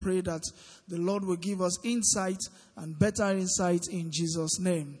pray that the Lord will give us insight and better insight in Jesus'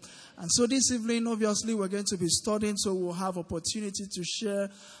 name. And so this evening, obviously, we're going to be studying, so we'll have opportunity to share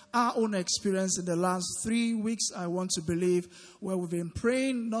our own experience in the last 3 weeks, I want to believe, where we've been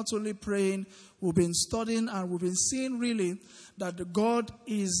praying, not only praying, we've been studying, and we've been seeing really that God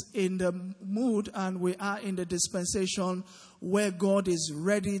is in the mood and we are in the dispensation where God is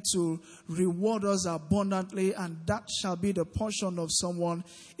ready to reward us abundantly, and that shall be the portion of someone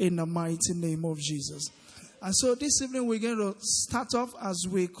in the mighty name of Jesus. And so this evening we're going to start off as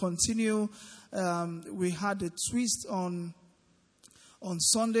we continue. We had a twist on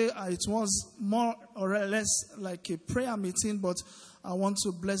Sunday. It was more or less like a prayer meeting, but I want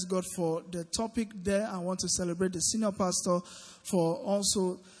to bless God for the topic there. I want to celebrate the senior pastor for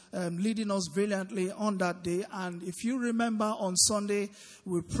also leading us valiantly on that day. And if you remember, on Sunday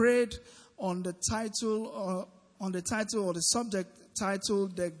we prayed on the title or the subject title,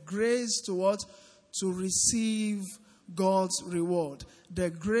 the grace to what? To receive God's reward. The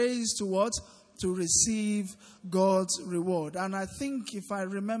grace to what? To receive God's reward. And I think if I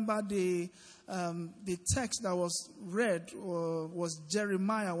remember the text that was read was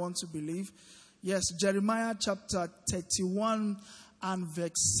Jeremiah, I want to believe. Yes, Jeremiah chapter 31 and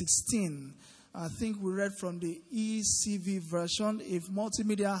verse 16. I think we read from the ECV version. If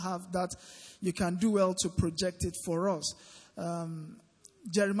multimedia have that, you can do well to project it for us.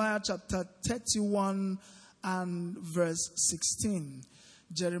 Jeremiah chapter 31 and verse 16.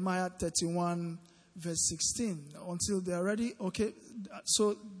 Jeremiah 31 verse 16. Until they are ready. Okay.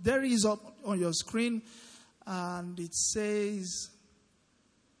 So there is up on your screen, and it says,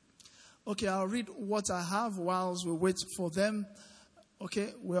 okay, I'll read what I have whilst we wait for them.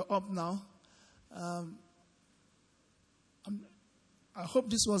 Okay, we're up now. I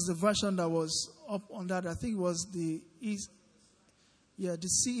hope this was the version that was up on that. I think it was the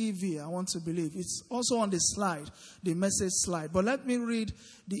CEV, I want to believe. It's also on the slide, the message slide. But let me read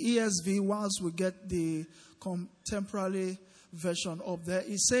the ESV whilst we get the contemporary version up there.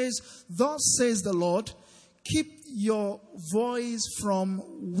 It says, "Thus says the Lord, keep your voice from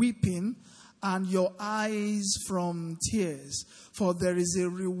weeping and your eyes from tears, for there is a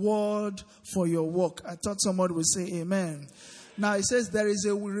reward for your work." I thought somebody would say amen. Now it says, "There is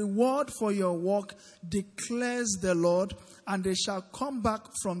a reward for your work, declares the Lord, and they shall come back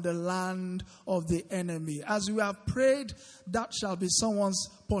from the land of the enemy." As we have prayed, that shall be someone's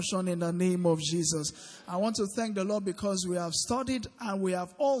portion in the name of Jesus. I want to thank the Lord because we have studied and we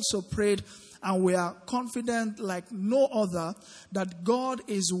have also prayed, and we are confident like no other that God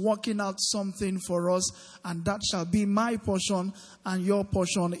is working out something for us, and that shall be my portion and your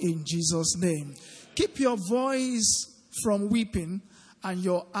portion in Jesus' name. Keep your voice from weeping and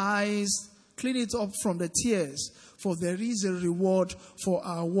your eyes, clean it up from the tears, for there is a reward for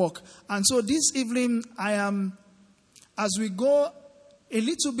our work. And so this evening, as we go a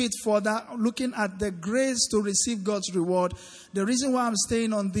little bit further, looking at the grace to receive God's reward. The reason why I'm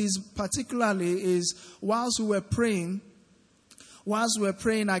staying on this particularly is whilst we were praying,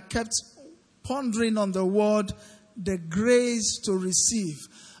 I kept pondering on the word, the grace to receive.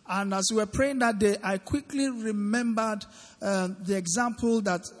 And as we were praying that day, I quickly remembered the example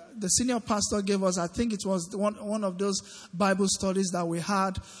that the senior pastor gave us. I think it was one of those Bible studies that we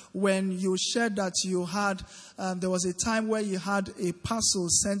had when you shared that you had, there was a time where you had a parcel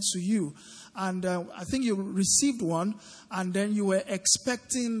sent to you. And I think you received one, and then you were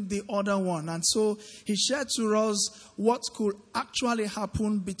expecting the other one. And so he shared to us what could actually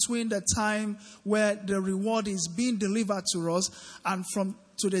happen between the time where the reward is being delivered to us and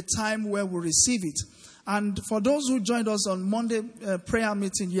to the time where we receive it. And for those who joined us on Monday prayer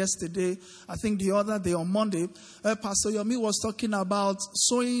meeting yesterday, I think the other day on Monday, Pastor Yomi was talking about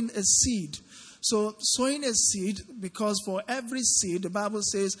sowing a seed. So sowing a seed, because for every seed, the Bible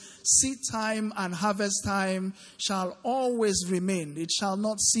says, seed time and harvest time shall always remain. It shall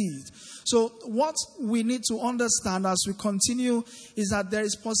not cease. So what we need to understand as we continue is that there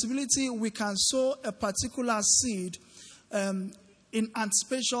is possibility we can sow a particular seed in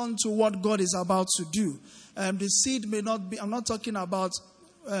anticipation to what God is about to do. The seed may not be, I'm not talking about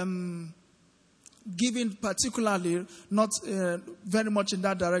giving particularly, not very much in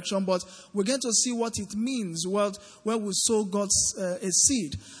that direction, but we're going to see what it means where we sow God's a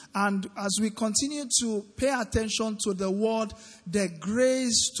seed. And as we continue to pay attention to the word, the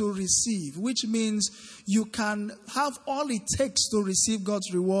grace to receive, which means you can have all it takes to receive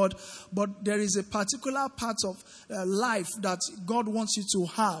God's reward, but there is a particular part of life that God wants you to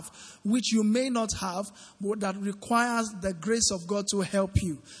have, which you may not have, but that requires the grace of God to help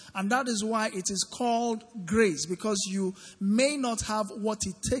you. And that is why it is called grace because you may not have what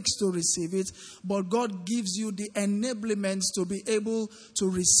it takes to receive it, but God gives you the enablements to be able to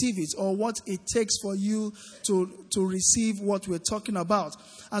receive it, or what it takes for you to receive what we're talking about.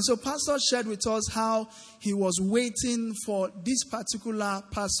 And so Pastor shared with us how he was waiting for this particular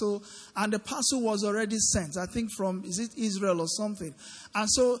parcel, and the parcel was already sent, I think from, is it Israel or something? And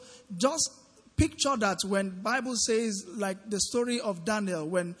so just picture that when Bible says, like the story of Daniel,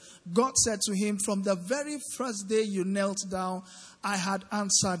 when God said to him, from the very first day you knelt down, I had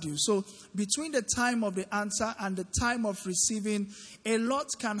answered you. So between the time of the answer and the time of receiving, a lot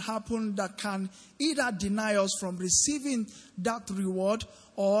can happen that can either deny us from receiving that reward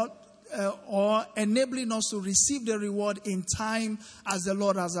or enabling us to receive the reward in time as the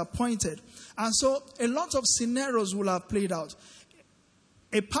Lord has appointed. And so a lot of scenarios will have played out.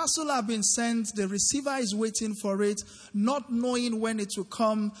 A parcel has been sent, the receiver is waiting for it, not knowing when it will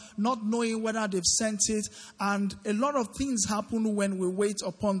come, not knowing whether they've sent it, and a lot of things happen when we wait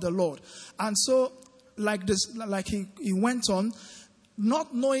upon the Lord. And so, like he went on,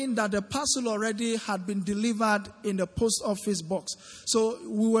 not knowing that the parcel already had been delivered in the post office box. So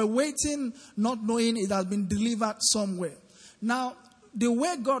we were waiting, not knowing it had been delivered somewhere. Now, the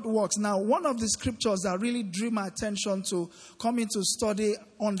way God works. Now, one of the scriptures that really drew my attention to coming to study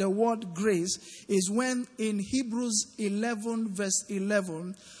on the word grace is when in Hebrews 11 verse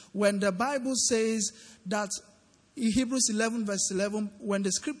 11, when the Bible says that, in Hebrews 11 verse 11, when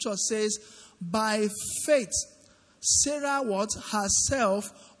the scripture says, by faith, Sarah herself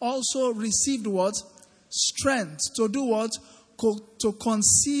also received strength to do what? To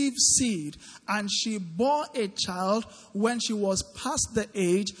conceive seed, and she bore a child when she was past the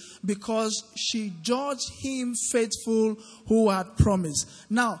age, because she judged him faithful who had promised.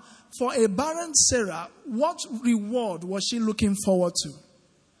 Now, for a barren Sarah, what reward was she looking forward to?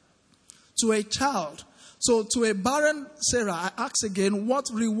 To a child. So to a barren Sarah, I ask again, what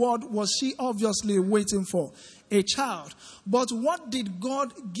reward was she obviously waiting for? A child. But what did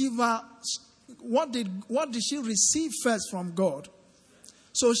God give her? What did she receive first from God?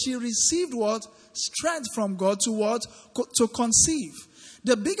 So she received what? Strength from God to what? To conceive.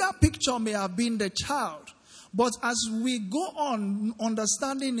 The bigger picture may have been the child. But as we go on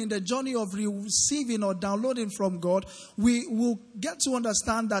understanding in the journey of receiving or downloading from God, we will get to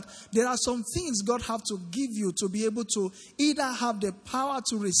understand that there are some things God have to give you to be able to either have the power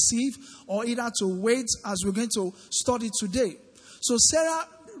to receive or either to wait, as we're going to study today. So Sarah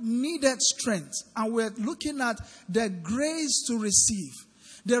needed strength, and we're looking at the grace to receive.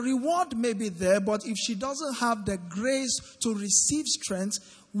 The reward may be there, but if she doesn't have the grace to receive strength,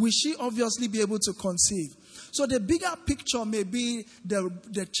 will she obviously be able to conceive? So the bigger picture may be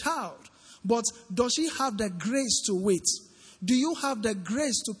the child, but does she have the grace to wait? Do you have the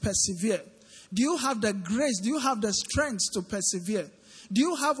grace to persevere? Do you have the grace? Do you have the strength to persevere? Do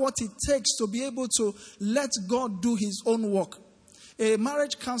you have what it takes to be able to let God do his own work? A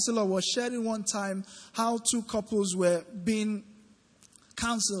marriage counselor was sharing one time how two couples were being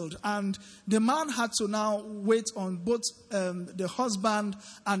counseled, and the man had to now wait on both the husband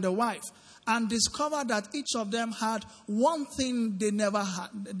and the wife, and discover that each of them had one thing they never had,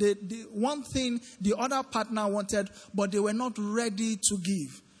 the one thing the other partner wanted, but they were not ready to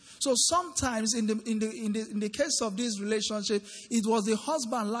give. So sometimes in the case of this relationship, it was the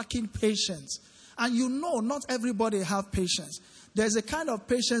husband lacking patience, and not everybody have patience. There's a kind of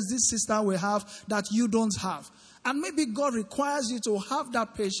patience this sister will have that you don't have. And maybe God requires you to have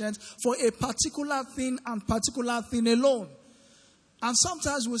that patience for a particular thing and particular thing alone. And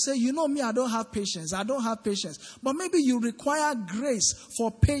sometimes we say, me, I don't have patience. I don't have patience. But maybe you require grace for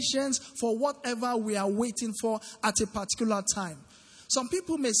patience for whatever we are waiting for at a particular time. Some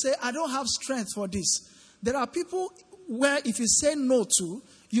people may say, I don't have strength for this. There are people where if you say no to,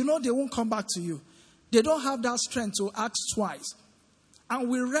 they won't come back to you. They don't have that strength to ask twice. And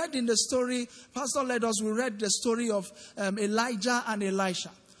we read in the story, Pastor led us, we read the story of Elijah and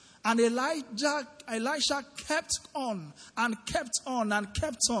Elisha. And Elisha kept on and kept on and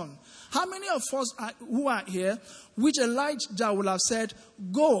kept on. How many of us who are here, which Elijah will have said,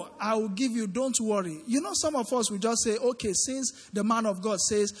 go, I will give you, don't worry. Some of us will just say, okay, since the man of God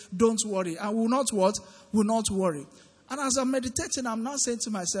says, don't worry. And will not what? Will not worry. And as I'm meditating, I'm now saying to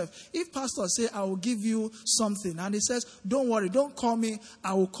myself, if pastor say, I will give you something, and he says, don't worry, don't call me,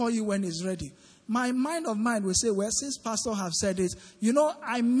 I will call you when it's ready. My mind will say, well, since pastor have said it,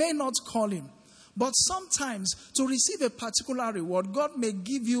 I may not call him. But sometimes to receive a particular reward, God may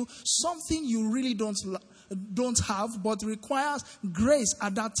give you something you really don't have, but requires grace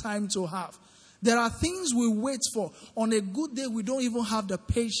at that time to have. There are things we wait for. On a good day, we don't even have the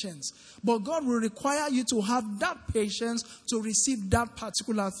patience. But God will require you to have that patience to receive that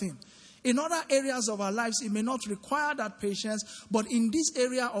particular thing. In other areas of our lives, it may not require that patience. But in this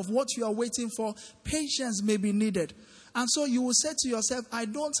area of what you are waiting for, patience may be needed. And so you will say to yourself, I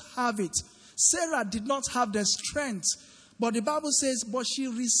don't have it. Sarah did not have the strength. But the Bible says, but she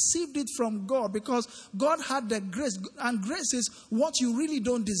received it from God because God had the grace. And grace is what you really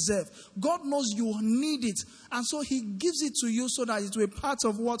don't deserve. God knows you need it. And so he gives it to you so that it will be part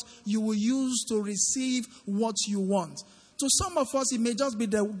of what you will use to receive what you want. To some of us, it may just be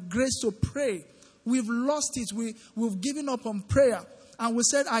the grace to pray. We've lost it. We've given up on prayer. And we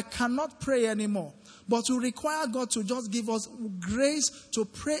said, I cannot pray anymore. But we require God to just give us grace to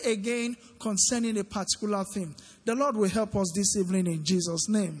pray again concerning a particular thing. The Lord will help us this evening in Jesus'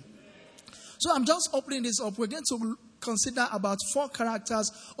 name. So I'm just opening this up. We're going to consider about 4 characters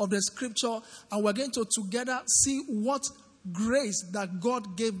of the scripture. And we're going to together see what grace that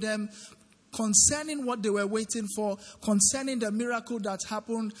God gave them concerning what they were waiting for, concerning the miracle that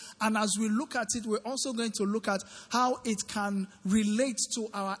happened. And as we look at it, we're also going to look at how it can relate to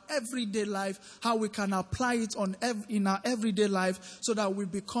our everyday life, how we can apply it in our everyday life so that we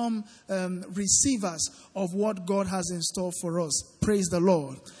become receivers of what God has in store for us. Praise the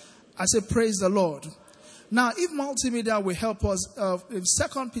Lord. I say praise the Lord. Now, if multimedia will help us, in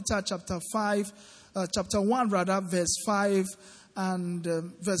 2 Peter chapter 1, verse 5 and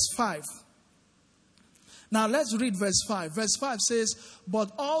verse 5. Now let's read verse 5. Verse 5 says, but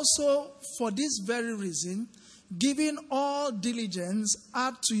also for this very reason, giving all diligence,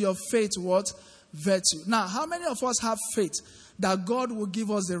 add to your faith what? Virtue. Now, how many of us have faith that God will give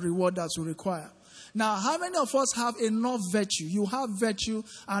us the reward that we require? Now, how many of us have enough virtue? You have virtue,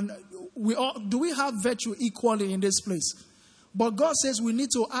 and do we have virtue equally in this place? But God says we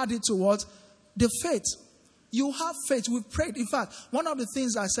need to add it to what? The faith. You have faith. We've prayed. In fact, one of the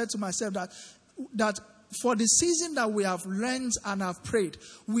things I said to myself that for the season that we have learned and have prayed,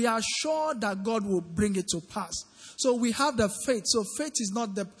 we are sure that God will bring it to pass. So we have the faith. So faith is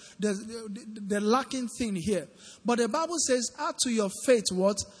not the lacking thing here. But the Bible says, add to your faith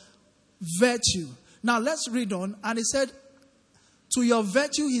what? Virtue. Now let's read on. And he said, to your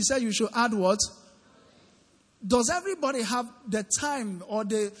virtue, he said you should add what? Does everybody have the time or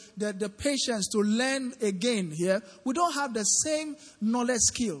the patience to learn again here? We don't have the same knowledge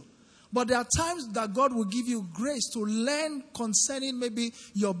skill. But there are times that God will give you grace to learn concerning maybe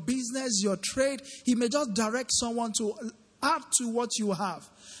your business, your trade. He may just direct someone to add to what you have.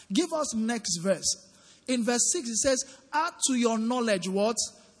 Give us next verse. In verse 6, it says, add to your knowledge what?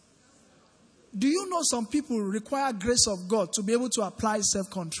 Do you know some people require grace of God to be able to apply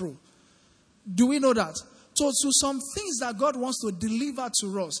self-control? Do we know that? So to some things that God wants to deliver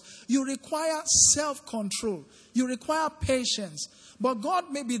to us, you require self-control. You require patience. But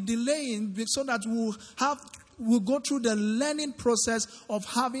God may be delaying so that we'll go through the learning process of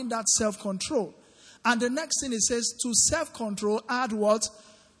having that self-control. And the next thing it says, to self-control, add what?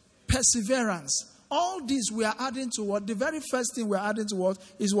 Perseverance. All this we are adding to what? The very first thing we're adding to what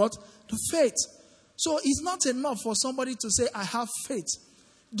is what? The faith. So it's not enough for somebody to say, I have faith.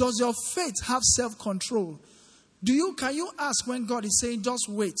 Does your faith have self-control? Can you ask when God is saying, just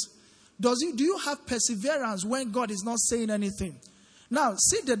wait? Do you have perseverance when God is not saying anything? Now,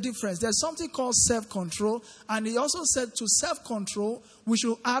 see the difference. There's something called self-control. And he also said to self-control, we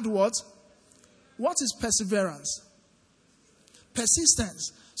should add what? What is perseverance?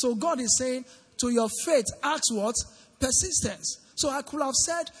 Persistence. So God is saying, to your faith, ask what? Persistence. So I could have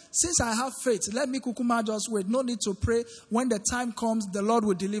said, since I have faith, let me kukuma just wait. No need to pray. When the time comes, the Lord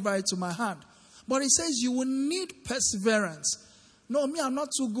will deliver it to my hand. But he says you will need perseverance. No, I'm not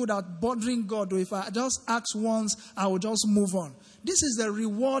too good at bothering God. If I just ask once, I will just move on. This is the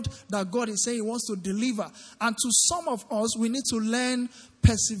reward that God is saying he wants to deliver. And to some of us, we need to learn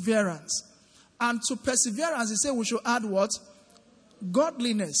perseverance. And to perseverance, he said we should add what?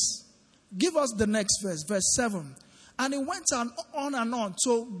 Godliness. Give us the next verse, verse 7. And it went on and on.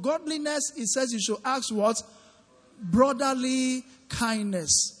 So godliness, it says you should ask what? Brotherly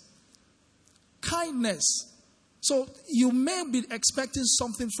kindness. Kindness. So you may be expecting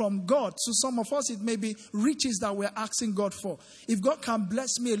something from God. To some of us, it may be riches that we're asking God for. If God can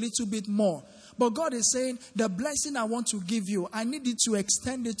bless me a little bit more. But God is saying, the blessing I want to give you, I need you to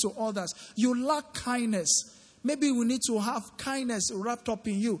extend it to others. You lack kindness. Maybe we need to have kindness wrapped up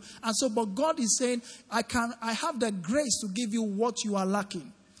in you. And so, but God is saying, I have the grace to give you what you are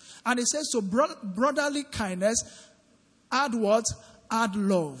lacking. And he says, so brotherly kindness, add what? Add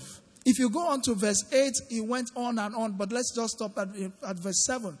love. If you go on to verse 8, it went on and on, but let's just stop at verse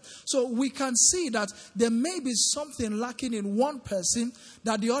 7. So we can see that there may be something lacking in one person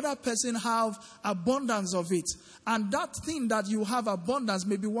that the other person have abundance of it. And that thing that you have abundance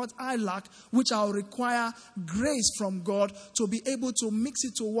may be what I lack, which I'll require grace from God to be able to mix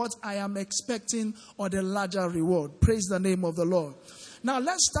it to what I am expecting or the larger reward. Praise the name of the Lord. Now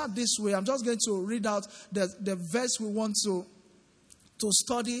let's start this way. I'm just going to read out the verse we want to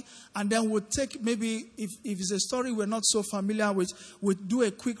study, and then we'll take maybe, if it's a story we're not so familiar with, we'll do a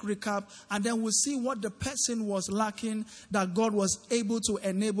quick recap, and then we'll see what the person was lacking that God was able to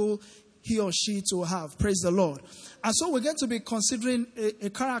enable he or she to have. Praise the Lord. And so we're going to be considering a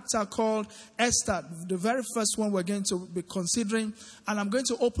character called Esther, the very first one we're going to be considering, and I'm going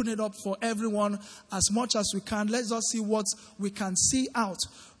to open it up for everyone as much as we can. Let's just see what we can see out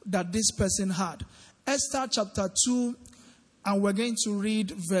that this person had. Esther chapter 2, and we're going to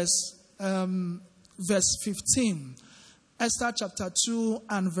read verse 15. Esther chapter 2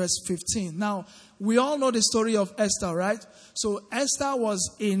 and verse 15. Now, we all know the story of Esther, right? So Esther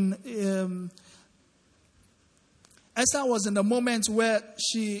was in the moment where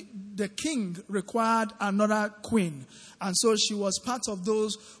the king required another queen. And so she was part of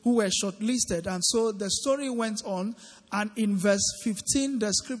those who were shortlisted. And so the story went on. And in verse 15,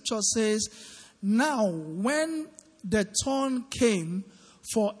 the scripture says, now when the turn came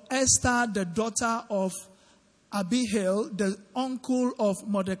for Esther, the daughter of Abihail, the uncle of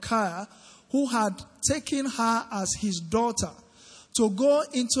Mordecai, who had taken her as his daughter, to go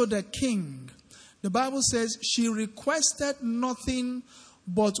into the king. The Bible says she requested nothing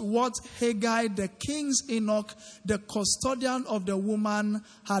but what Haggai, the king's eunuch, the custodian of the woman,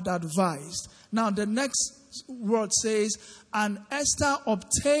 had advised. Now the next word says, and Esther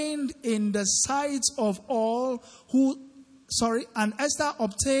obtained in the sight of all and Esther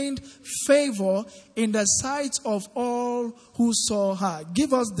obtained favor in the sight of all who saw her.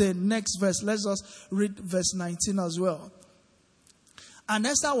 Give us the next verse. Let's just read verse 19 as well. And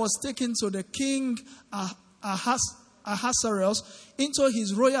Esther was taken to the king Ahasuerus into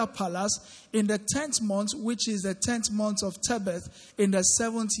his royal palace in the 10th month, which is the 10th month of Tebeth, in the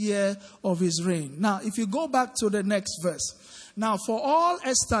 7th year of his reign. Now, if you go back to the next verse. Now, for all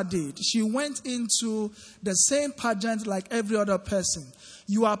Esther did, she went into the same pageant like every other person.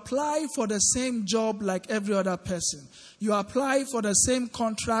 You apply for the same job like every other person. You apply for the same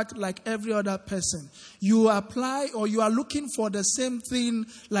contract like every other person. You apply or you are looking for the same thing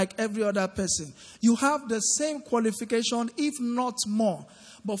like every other person. You have the same qualification, if not more.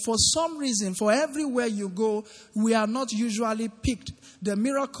 But for some reason, for everywhere you go, we are not usually picked. The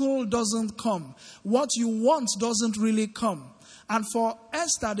miracle doesn't come. What you want doesn't really come. And for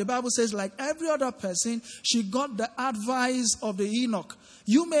Esther, the Bible says, like every other person, she got the advice of the eunuch.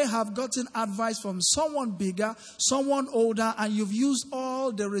 You may have gotten advice from someone bigger, someone older, and you've used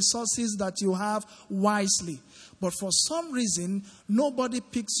all the resources that you have wisely. But for some reason, nobody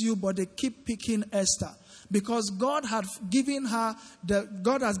picks you, but they keep picking Esther. Because God has given her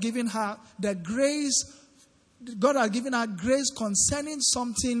grace concerning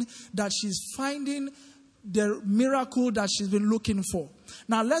something that she's finding the miracle that she's been looking for.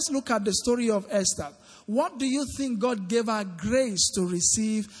 Now let's look at the story of Esther. What do you think God gave her grace to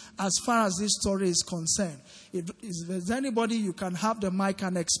receive as far as this story is concerned? If there's anybody, you can have the mic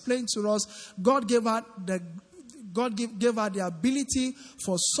and explain to us. God gave her the ability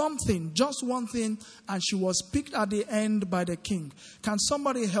for something, just one thing, and she was picked at the end by the king. Can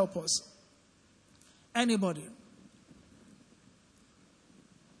somebody help us? Anybody?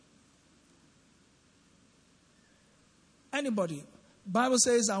 Anybody? Bible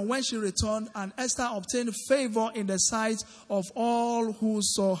says, and when she returned, and Esther obtained favor in the sight of all who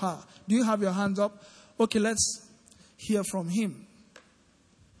saw her. Do you have your hand up? Okay, let's hear from him.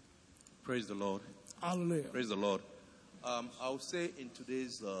 Praise the Lord. Hallelujah. Praise the Lord. I would say in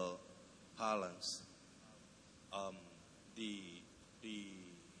today's parlance, the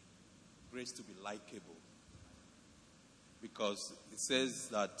grace to be likable, because it says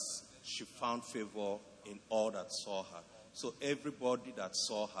that she found favor in all that saw her. So everybody that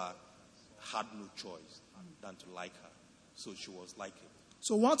saw her had no choice than to like her. So she was likable.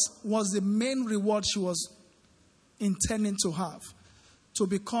 So what was the main reward she was intending to have? To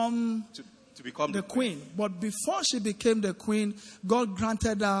become the queen. But before she became the queen, God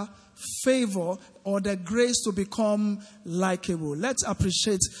granted her favor or the grace to become likable. Let's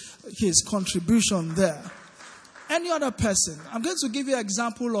appreciate his contribution there. Any other person? I'm going to give you an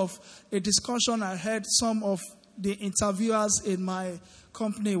example of a discussion I heard some of the interviewers in my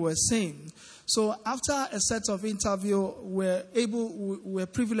company were saying. So after a set of interview, we're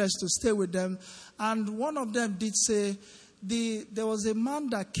privileged to stay with them. And one of them did say, there was a man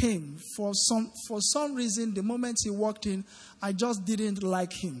that came. For some reason, the moment he walked in, I just didn't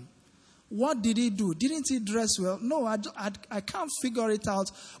like him. What did he do? Didn't he dress well? No, I can't figure it out.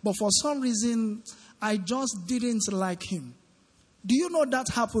 But for some reason, I just didn't like him. Do you know that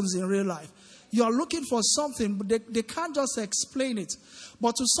happens in real life? You're looking for something, but they can't just explain it.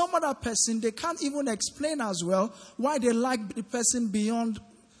 But to some other person, they can't even explain as well why they like the person beyond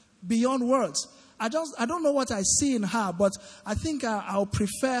words. I don't know what I see in her, but I think I'll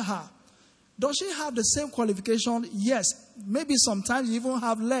prefer her. Does she have the same qualification? Yes. Maybe sometimes you even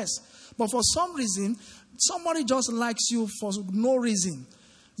have less. But for some reason, somebody just likes you for no reason.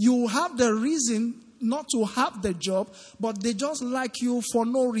 You have the reason not to have the job, but they just like you for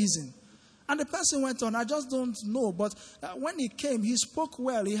no reason. And the person went on, I just don't know. But when he came, he spoke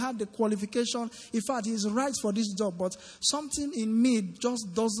well. He had the qualification. In fact, he's right for this job. But something in me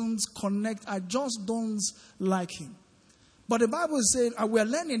just doesn't connect. I just don't like him. But the Bible is saying, we're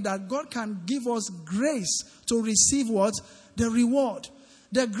learning that God can give us grace to receive what? The reward.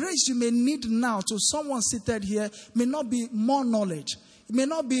 The grace you may need now to someone seated here may not be more knowledge. It may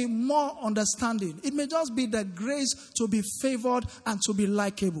not be more understanding. It may just be the grace to be favored and to be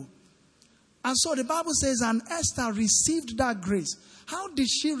likable. And so the Bible says, and Esther received that grace. How did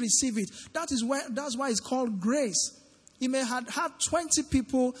she receive it? That's why it's called grace. He may have had 20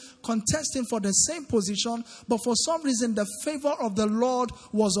 people contesting for the same position, but for some reason the favor of the Lord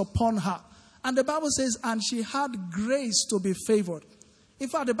was upon her. And the Bible says, and she had grace to be favored. In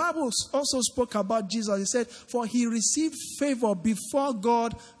fact, the Bible also spoke about Jesus. He said, for he received favor before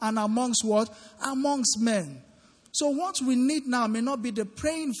God and amongst what? Amongst men. So what we need now may not be the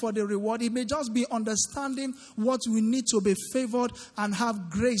praying for the reward. It may just be understanding what we need to be favored and have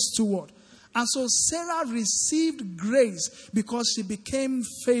grace toward. And so Sarah received grace because she became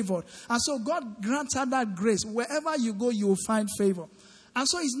favored. And so God granted that grace. Wherever you go, you will find favor. And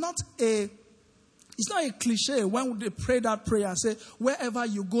so it's not a cliche when they pray that prayer and say, wherever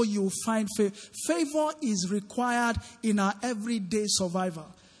you go, you will find favor. Favor is required in our everyday survival.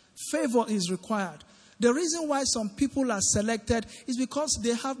 Favor is required. The reason why some people are selected is because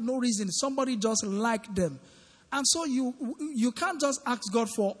they have no reason. Somebody just liked them. And so you can't just ask God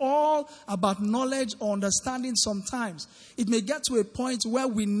for all about knowledge or understanding sometimes. It may get to a point where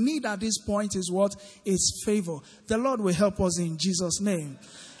we need at this point is what? Is favor. The Lord will help us in Jesus' name.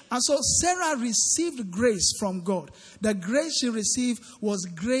 And so Sarah received grace from God. The grace she received was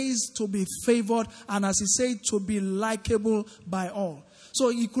grace to be favored and, as he said, to be likable by all. So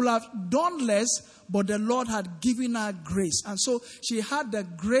he could have done less, but the Lord had given her grace. And so she had the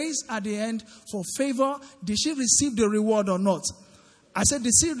grace at the end for favor. Did she receive the reward or not? I said,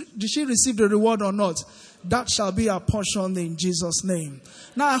 did she receive the reward or not? That shall be our portion in Jesus' name.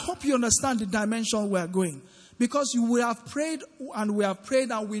 Now, I hope you understand the dimension we are going. Because we have prayed and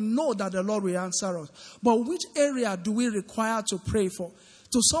we know that the Lord will answer us. But which area do we require to pray for?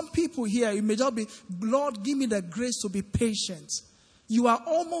 To some people here, it may just be, Lord, give me the grace to be patient. You are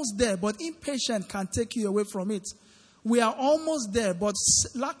almost there, but impatience can take you away from it. We are almost there, but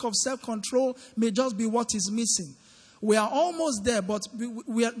lack of self-control may just be what is missing. We are almost there, but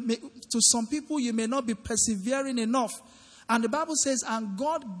to some people, you may not be persevering enough. And the Bible says, and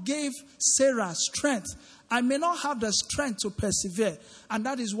God gave Sarah strength. I may not have the strength to persevere. And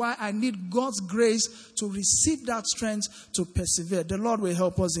that is why I need God's grace to receive that strength to persevere. The Lord will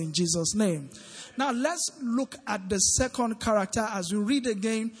help us in Jesus' name. Now let's look at the second character. As we read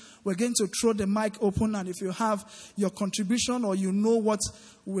again, we're going to throw the mic open. And if you have your contribution or you know what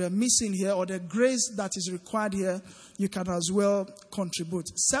we're missing here or the grace that is required here, you can as well contribute.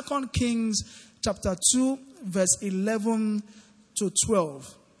 2 Kings chapter 2, verse 11 to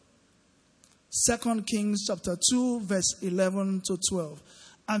 12. 2 Kings chapter 2, verse 11 to 12.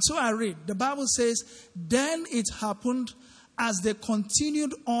 And so I read, the Bible says, then it happened as they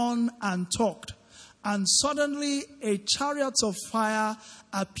continued on and talked, and suddenly a chariot of fire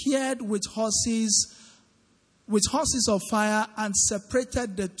appeared with horses of fire and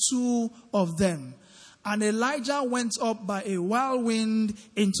separated the two of them. And Elijah went up by a whirlwind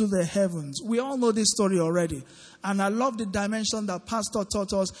into the heavens. We all know this story already. And I love the dimension that Pastor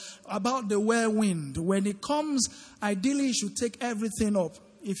taught us about the whirlwind. When it comes, ideally you should take everything up.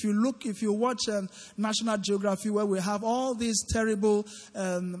 If you watch National Geography where we have all these terrible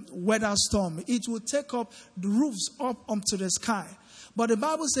weather storm, it will take up the roofs up onto the sky. But the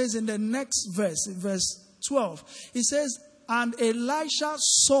Bible says in the next verse, verse 12, it says, And Elisha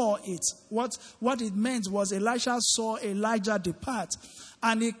saw it. What it meant was Elisha saw Elijah depart.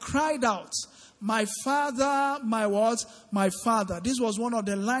 And he cried out, "My father, my what? My father." This was one of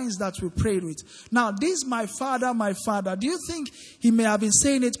the lines that we prayed with. Now, this "my father, my father," do you think he may have been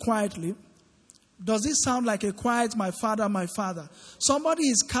saying it quietly? Does it sound like a quiet "my father, my father"? Somebody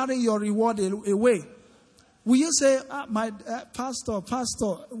is carrying your reward away. Will you say, "Pastor,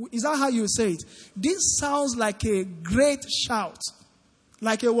 pastor"? Is that how you say it? This sounds like a great shout.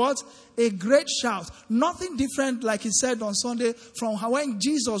 Like a what? A great shout. Nothing different, like he said on Sunday, from when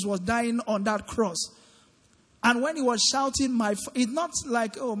Jesus was dying on that cross. And when he was shouting, it's not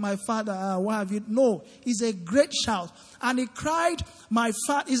like, "Oh, my father, what have you?" No, it's a great shout. And he cried, "My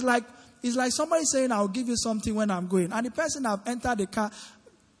father." It's like somebody saying, "I'll give you something when I'm going." And the person have entered the car.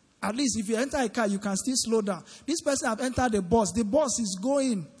 At least if you enter a car, you can still slow down. This person have entered the bus. The bus is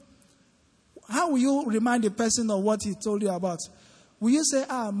going. How will you remind the person of what he told you about? Will you say,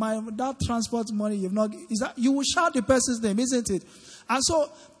 that transport money you've not... You will shout the person's name, isn't it? And so,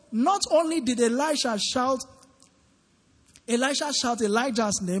 not only did Elisha shout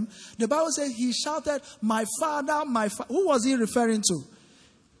Elijah's name, the Bible says he shouted, "My father, my father." Who was he referring to?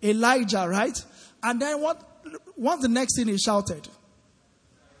 Elijah, right? And then what's the next thing he shouted?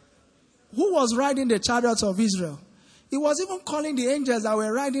 Who was riding the chariots of Israel? He was even calling the angels that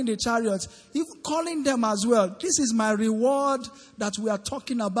were riding the chariots, even calling them as well. This is my reward that we are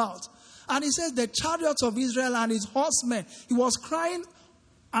talking about. And he says the chariots of Israel and his horsemen. He was crying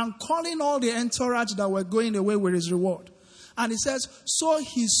and calling all the entourage that were going away with his reward. And he says, so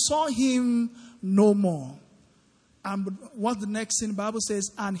he saw him no more. And what the next thing the Bible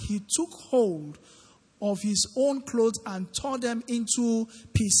says, and he took hold of his own clothes and tore them into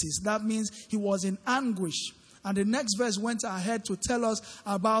pieces. That means he was in anguish. And the next verse went ahead to tell us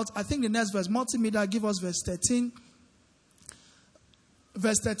about, I think the next verse, multimedia, give us verse 13.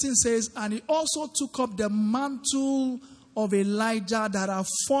 Verse 13 says, and he also took up the mantle of Elijah that had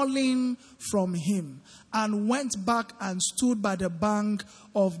fallen from him and went back and stood by the bank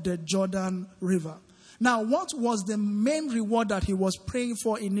of the Jordan River. Now, what was the main reward that he was praying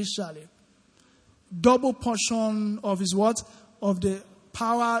for initially? Double portion of his what? Of the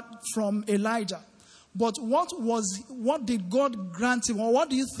power from Elijah. But what did God grant him? Or what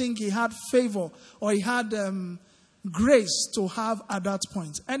do you think he had favor or he had grace to have at that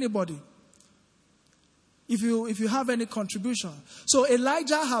point? Anybody? If you have any contribution. So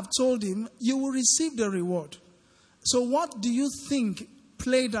Elijah have told him, you will receive the reward. So what do you think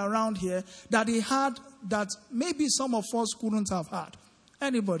played around here that he had that maybe some of us couldn't have had?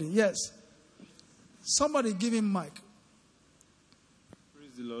 Anybody? Yes. Somebody give him mic.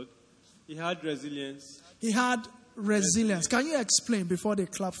 Praise the Lord. He had resilience. He had resilience. Can you explain before they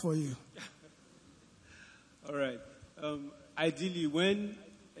clap for you? All right. Ideally, when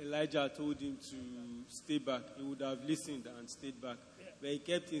Elijah told him to stay back, he would have listened and stayed back. But he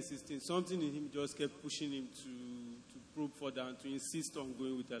kept insisting. Something in him just kept pushing him to probe further and to insist on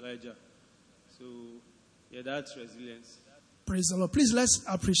going with Elijah. So, yeah, that's resilience. Praise the Lord. Please, let's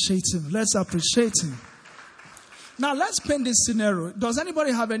appreciate him. Let's appreciate him. Now, let's paint this scenario. Does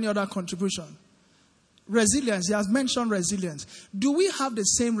anybody have any other contribution? Resilience. He has mentioned resilience. Do we have the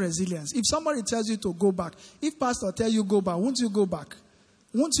same resilience? If somebody tells you to go back, if pastor tells you go back, won't you go back?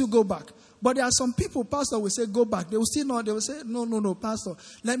 Won't you go back? But there are some people, pastor will say go back. They will still not. They will say, no, pastor,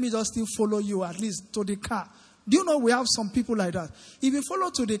 let me just still follow you at least to the car. Do you know we have some people like that? If you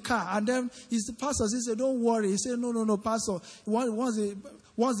follow to the car and then the pastor says, don't worry. He says, no, pastor,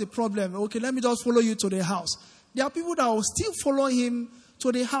 what's the problem? Okay, let me just follow you to the house. There are people that will still follow him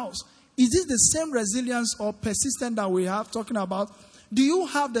to the house. Is this the same resilience or persistence that we have talking about? Do you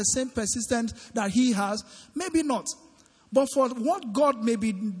have the same persistence that he has? Maybe not. But for what God may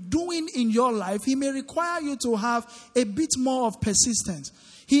be doing in your life, he may require you to have a bit more of persistence.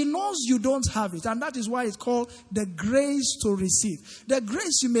 He knows you don't have it, and that is why it's called the grace to receive. The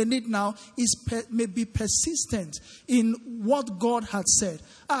grace you may need now may be persistent in what God had said.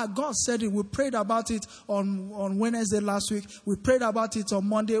 God said it. We prayed about it on Wednesday last week. We prayed about it on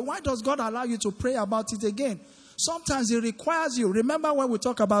Monday. Why does God allow you to pray about it again? Sometimes he requires you. Remember when we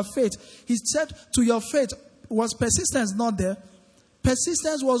talk about faith, he said to your faith, was persistence not there?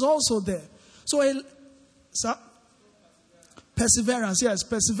 Persistence was also there. So, perseverance, yes,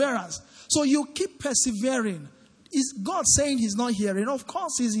 perseverance. So you keep persevering. Is God saying he's not hearing? Of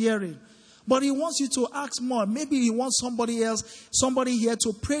course he's hearing. But he wants you to ask more. Maybe he wants somebody here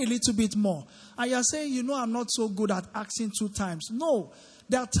to pray a little bit more. And you're saying, I'm not so good at asking 2 times. No.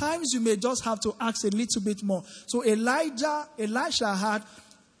 There are times you may just have to ask a little bit more. So Elisha had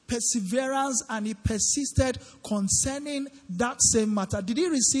perseverance and he persisted concerning that same matter. Did he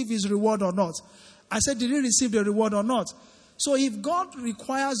receive his reward or not? I said, did he receive the reward or not? So if God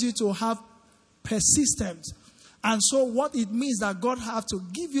requires you to have persistence, and so what it means that God have to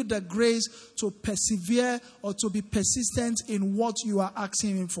give you the grace to persevere or to be persistent in what you are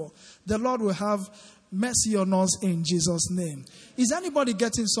asking him for. The Lord will have mercy on us in Jesus' name. Is anybody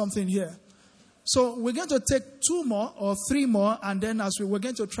getting something here? So we're going to take 2 more or 3 more, and then as we're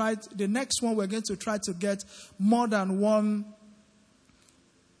going to try the next one, we're going to try to get more than one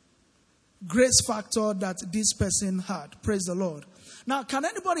grace factor that this person had. Praise the Lord. Now, can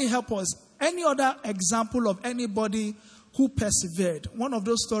anybody help us? Any other example of anybody who persevered? One of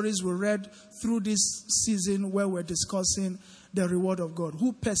those stories we read through this season where we're discussing the reward of God.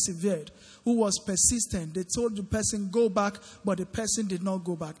 Who persevered? Who was persistent? They told the person, go back, but the person did not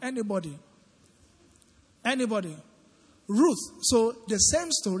go back. Anybody? Anybody? Ruth. So the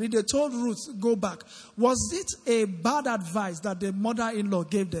same story, they told Ruth, go back. Was it a bad advice that the mother-in-law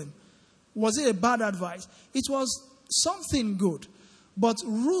gave them? Was it a bad advice? It was something good. But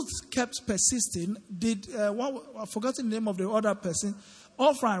Ruth kept persisting. I've forgotten the name of the other person.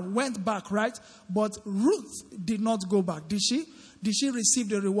 Orphan went back, right? But Ruth did not go back. Did she? Did she receive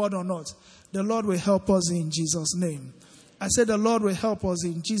the reward or not? The Lord will help us in Jesus' name. I said the Lord will help us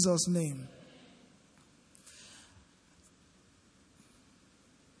in Jesus' name.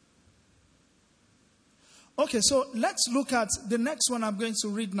 Okay, so let's look at the next one I'm going to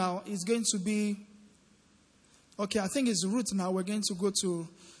read now. Is going to be, okay, I think it's Ruth now. We're going to go to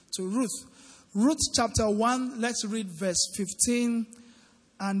Ruth. Ruth chapter 1, let's read verse 15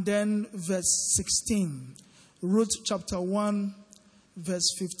 and then verse 16. Ruth chapter 1,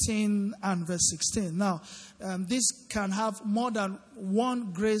 verse 15 and verse 16. Now, this can have more than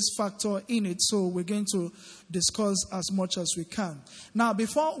one grace factor in it, so we're going to discuss as much as we can. Now,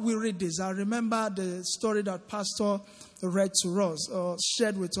 before we read this, I remember the story that Pastor read to us, or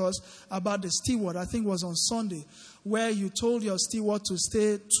shared with us about the steward. I think it was on Sunday, where you told your steward to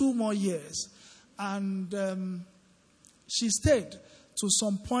stay 2 more years. And she stayed to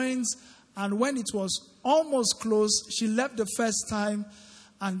some points, and when it was almost close, she left the first time,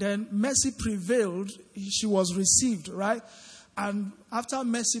 and then mercy prevailed. She was received, right? And after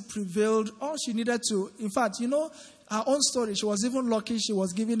mercy prevailed, all she needed to, in fact, her own story, she was even lucky she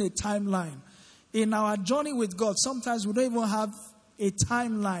was given a timeline. In our journey with God, sometimes we don't even have a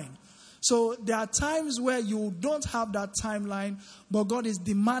timeline. So there are times where you don't have that timeline, but God is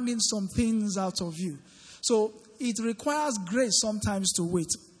demanding some things out of you. So it requires grace sometimes to wait.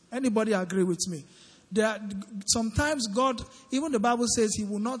 Anybody agree with me? Sometimes God, even the Bible says he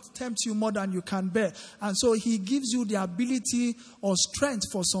will not tempt you more than you can bear. And so he gives you the ability or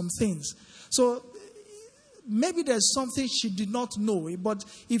strength for some things. So maybe there's something she did not know, but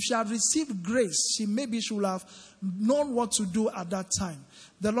if she had received grace, she would have known what to do at that time.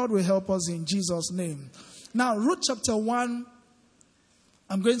 The Lord will help us in Jesus' name. Now, Ruth chapter 1,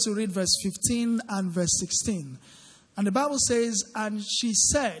 I'm going to read verse 15 and verse 16. And the Bible says, and she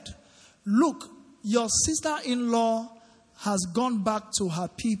said, look, your sister-in-law has gone back to her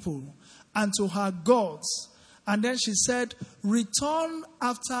people and to her gods. And then she said, return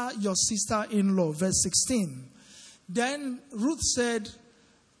after your sister-in-law. Verse 16. Then Ruth said,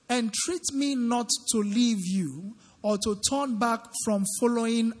 entreat me not to leave you or to turn back from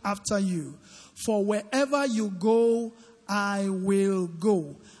following after you. For wherever you go, I will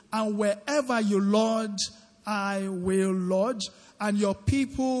go. And wherever you lodge, I will lodge. And your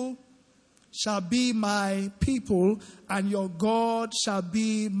people shall be my people, and your God shall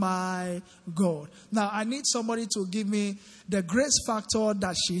be my God. Now, I need somebody to give me the grace factor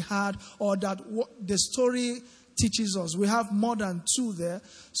that she had, or that the story teaches us. We have more than 2 there.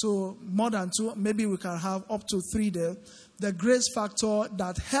 So, more than 2, maybe we can have up to 3 there. The grace factor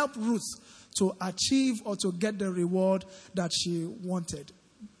that helped Ruth to achieve or to get the reward that she wanted.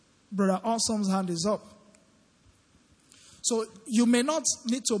 Brother Awesome's hand is up. So you may not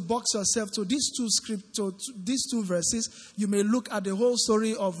need to box yourself to these 2 verses. You may look at the whole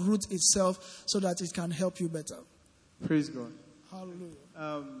story of Ruth itself so that it can help you better. Praise God. Hallelujah.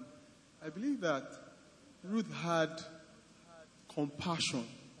 I believe that Ruth had compassion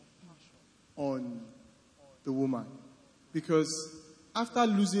on the woman, because after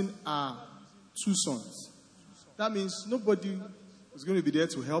losing her 2 sons, that means nobody was going to be there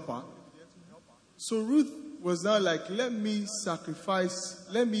to help her. So Ruth was now like, let me sacrifice,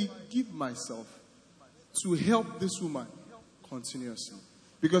 let me give myself to help this woman continuously.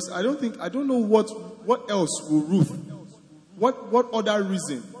 Because I don't know what else will Ruth, what other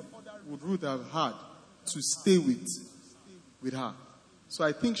reason would Ruth have had to stay with her. So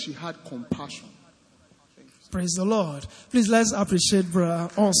I think she had compassion. Praise the Lord. Please let's appreciate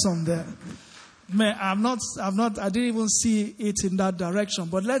Brother Awesome there. Man, I didn't even see it in that direction.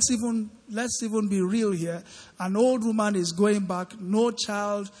 But let's even be real here. An old woman is going back, no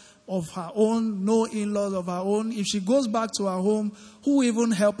child of her own, no in-laws of her own. If she goes back to her home, who will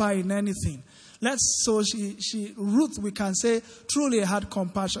even help her in anything? Ruth, we can say, truly had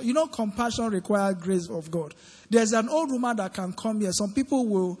compassion. You know, compassion requires grace of God. There's an old woman that can come here. Some people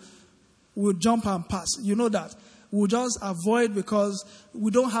will jump and pass. You know that. We'll just avoid because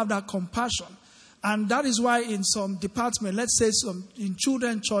we don't have that compassion. And that is why in some department, let's say in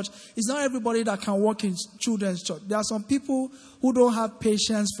children's church, it's not everybody that can work in children's church. There are some people who don't have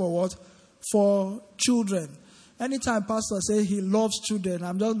patience for what? For children. Anytime pastor says he loves children,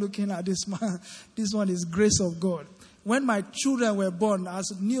 I'm just looking at this man. This one is grace of God. When my children were born,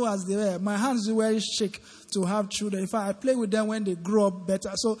 as new as they were, my hands were shake to have children. In fact, I play with them when they grow up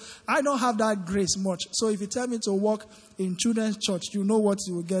better. So I don't have that grace much. So if you tell me to work in children's church, you know what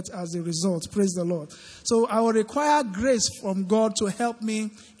you will get as a result. Praise the Lord. So I will require grace from God to help me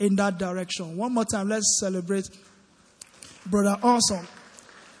in that direction. One more time, let's celebrate Brother Awesome.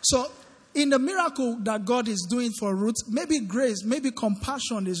 So in the miracle that God is doing for Ruth, maybe grace, maybe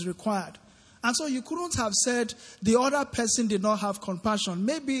compassion is required. And so you couldn't have said the other person did not have compassion.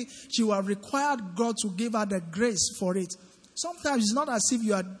 Maybe she would have required God to give her the grace for it. Sometimes it's not as if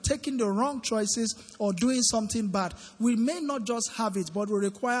you are taking the wrong choices or doing something bad. We may not just have it, but we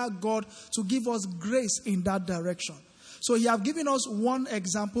require God to give us grace in that direction. So he has given us one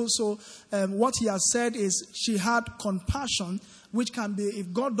example. So what he has said is she had compassion, which can be,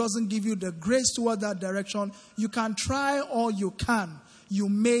 if God doesn't give you the grace toward that direction, you can try all you can. You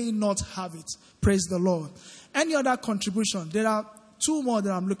may not have it. Praise the Lord. Any other contribution? There are two more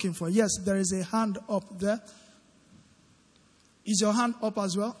that I'm looking for. Yes, there is a hand up there. Is your hand up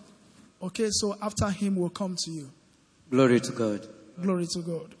as well? Okay, so after him, we'll come to you. Glory to God. Glory to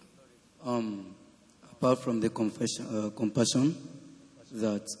God. Apart from the compassion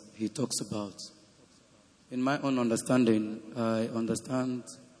that he talks about, in my own understanding, I understand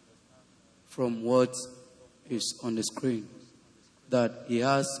from what is on the screen that he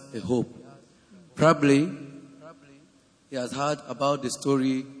has a hope. Probably he has heard about the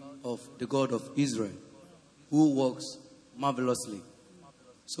story of the God of Israel who works marvelously.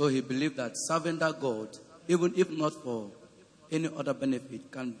 So he believed that serving that God, even if not for any other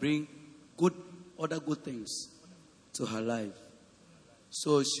benefit, can bring other good things to her life.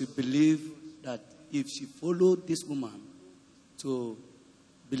 So she believed that if she followed this woman to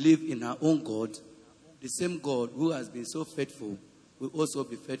believe in her own God, the same God who has been so faithful will also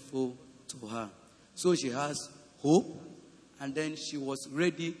be faithful to her. So she has hope, and then she was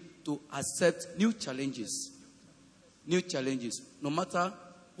ready to accept new challenges. New challenges. No matter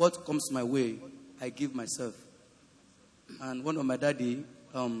what comes my way, I give myself. And one of my daddy,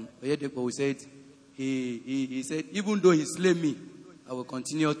 we said, he said, even though he slay me, I will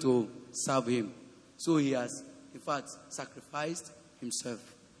continue to serve him. So he has, in fact, sacrificed himself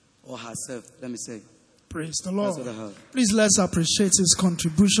or herself, let me say. Praise the Lord. Please let's appreciate his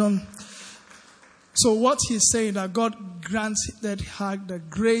contribution. So what he's saying, that God granted her the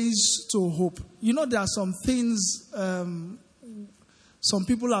grace to hope. You know, there are some things some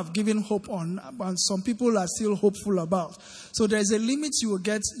people have given hope on, and some people are still hopeful about. So there's a limit you will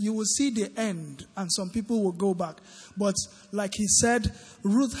get. You will see the end, and some people will go back. But like he said,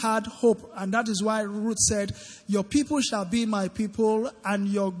 Ruth had hope, and that is why Ruth said, your people shall be my people, and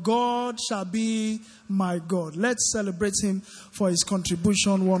your God shall be my God. Let's celebrate him for his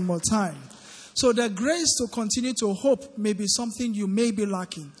contribution one more time. So the grace to continue to hope may be something you may be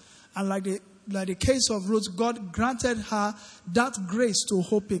lacking. And like the case of Ruth, God granted her that grace to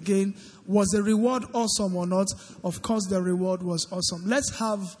hope again. Was the reward awesome or not? Of course, the reward was awesome. Let's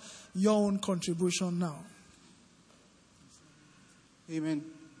have your own contribution now. Amen.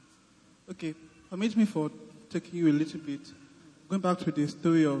 Okay, permit me for taking you a little bit. Going back to the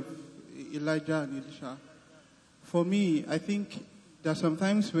story of Elijah and Elisha. For me, I think there are some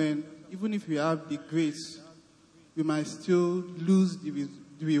times when, even if we have the grace, we might still lose the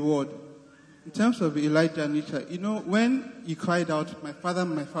reward. In terms of Elijah and Elisha, you know, when he cried out, my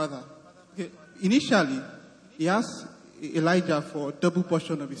father, okay, initially, he asked Elijah for a double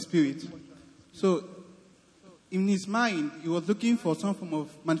portion of his spirit. So, in his mind, he was looking for some form of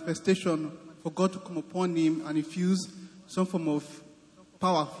manifestation for God to come upon him and infuse some form of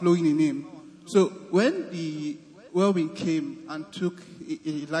power flowing in him. So, when the whirlwind came and took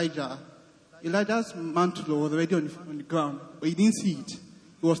Elijah's mantle was already on the ground, but he didn't see it.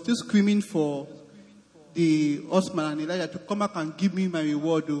 He was still screaming for the horseman and Elijah to come back and give me my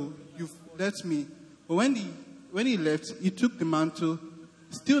reward. Oh, you've left me. But when he left, he took the mantle,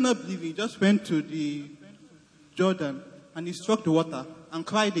 still not believing, he just went to the Jordan and he struck the water and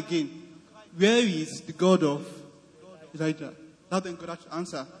cried again, where is the God of Elijah? That's when God had to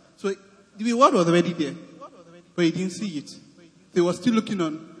answer. So the reward was already there, but he didn't see it. So he was still looking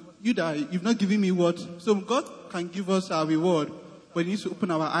on. You've not given me what? So God can give us our reward, but he needs to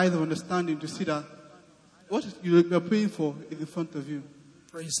open our eyes of understanding to see that what you're praying for is in front of you.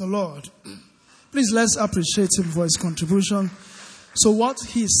 Praise the Lord. Please, let's appreciate him for his contribution. So what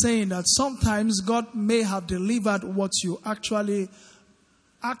he's saying, that sometimes God may have delivered what you actually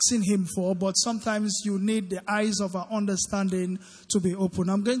asking him for, but sometimes you need the eyes of our understanding to be open.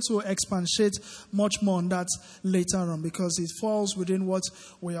 I'm going to expatiate much more on that later on because it falls within what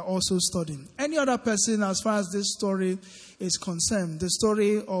we are also studying. Any other person, as far as this story is concerned, the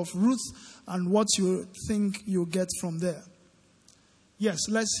story of Ruth and what you think you get from there? Yes,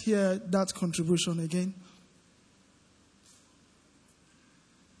 let's hear that contribution again.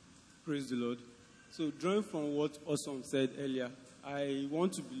 Praise the Lord. So, drawing from what Awesome said earlier, I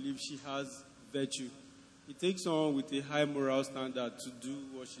want to believe she has virtue. It takes someone with a high moral standard to do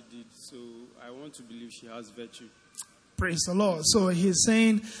what she did. So, I want to believe she has virtue. Praise the Lord. So, he's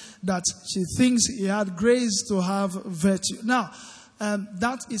saying that she thinks he had grace to have virtue. Now,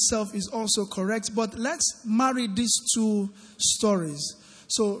 that itself is also correct. But let's marry these two stories.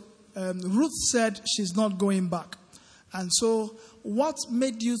 So, Ruth said she's not going back. And so, what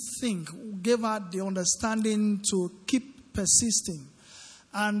made you think, gave her the understanding to keep persisting?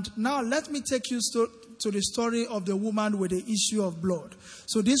 And now let me take you to the story of the woman with the issue of blood.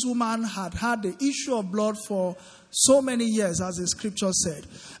 So this woman had the issue of blood for so many years, as the scripture said.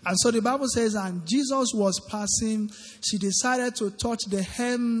 And so the Bible says, and Jesus was passing, she decided to touch the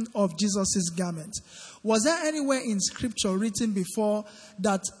hem of Jesus' garment. Was there anywhere in scripture written before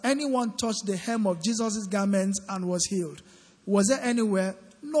that anyone touched the hem of Jesus' garment and was healed? Was there anywhere?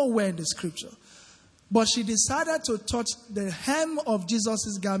 Nowhere in the scripture. But she decided to touch the hem of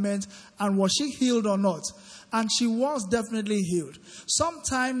Jesus' garment, and was she healed or not? And she was definitely healed.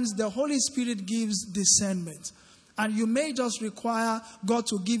 Sometimes the Holy Spirit gives discernment. And you may just require God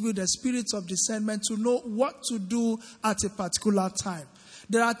to give you the spirit of discernment to know what to do at a particular time.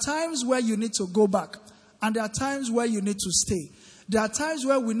 There are times where you need to go back. And there are times where you need to stay. There are times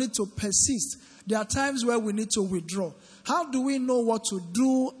where we need to persist. There are times where we need to withdraw. How do we know what to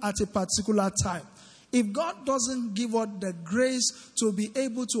do at a particular time? If God doesn't give us the grace to be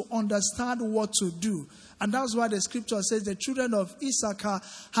able to understand what to do, and that's why the scripture says the children of Issachar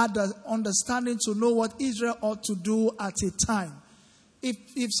had the understanding to know what Israel ought to do at a time.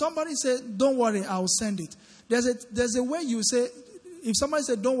 If somebody says, don't worry, I'll send it. There's a way you say, if somebody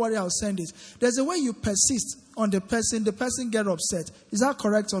said, don't worry, I'll send it. There's a way you persist on the person get upset. Is that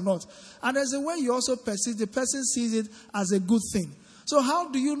correct or not? And there's a way you also persist, the person sees it as a good thing. So how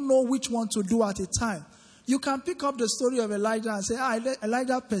do you know which one to do at a time? You can pick up the story of Elijah and say,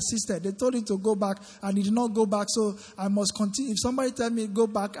 Elijah persisted. They told him to go back and he did not go back, so I must continue. If somebody tells me go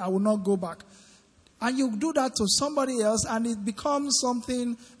back, I will not go back. And you do that to somebody else and it becomes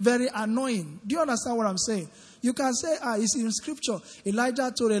something very annoying. Do you understand what I'm saying? You can say, it's in scripture.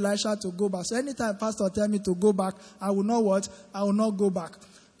 Elijah told Elisha to go back. So anytime pastor tell me to go back, I will not what? I will not go back.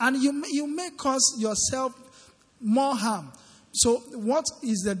 And you may cause yourself more harm. So what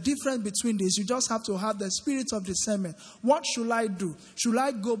is the difference between this? You just have to have the spirit of discernment. What should I do? Should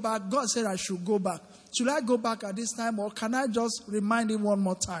I go back? God said I should go back. Should I go back at this time, or can I just remind him one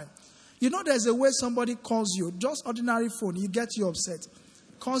more time? You know, there's a way somebody calls you, just ordinary phone, you get you upset.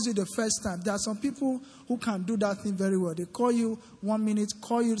 Calls you the first time. There are some people who can do that thing very well. They call you 1 minute,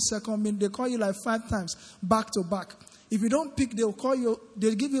 call you the second minute, they call you like 5 times back to back. If you don't pick, they'll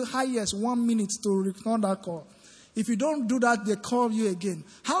give you highest 1 minute to return that call. If you don't do that, they call you again.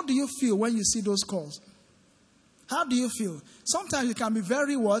 How do you feel when you see those calls? How do you feel? Sometimes it can be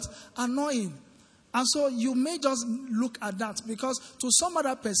very annoying. And so you may just look at that, because to some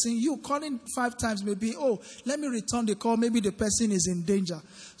other person, you calling 5 times may be, let me return the call. Maybe the person is in danger.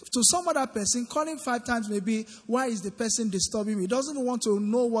 To some other person, calling 5 times may be, why is the person disturbing me? He doesn't want to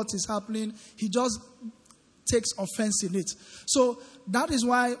know what is happening. He just takes offense in it. So that is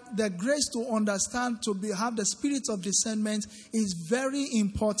why the grace to understand, have the spirit of discernment is very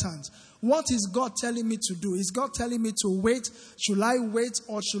important. What is God telling me to do? Is God telling me to wait? Should I wait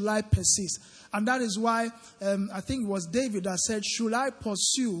or should I persist? And that is why I think it was David that said, should I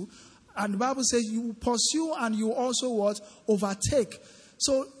pursue? And the Bible says you pursue and you also overtake.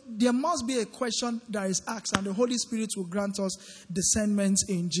 So there must be a question that is asked, and the Holy Spirit will grant us discernment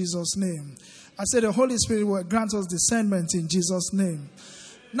in Jesus' name. I said the Holy Spirit will grant us discernment in Jesus' name.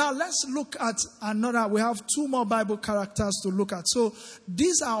 Now let's look at another. We have two more Bible characters to look at. So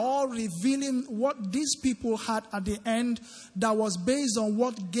these are all revealing what these people had at the end that was based on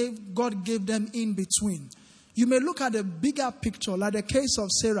what God gave them in between. You may look at the bigger picture, like the case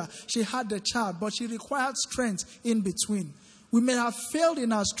of Sarah. She had the child, but she required strength in between. We may have failed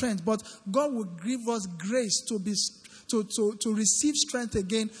in our strength, but God will give us grace to receive strength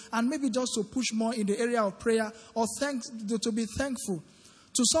again, and maybe just to push more in the area of prayer or to be thankful.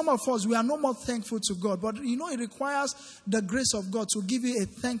 To some of us, we are no more thankful to God, but it requires the grace of God to give you a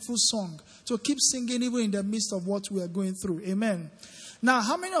thankful song, to keep singing even in the midst of what we are going through. Amen. Now,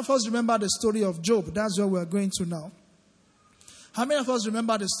 how many of us remember the story of Job? That's where we are going to now. How many of us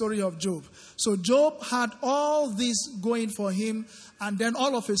remember the story of Job? So Job had all this going for him, and then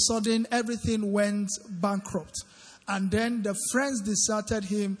all of a sudden, everything went bankrupt. And then the friends deserted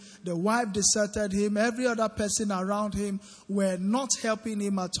him, the wife deserted him, every other person around him were not helping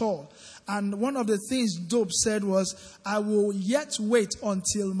him at all. And one of the things Job said was, I will yet wait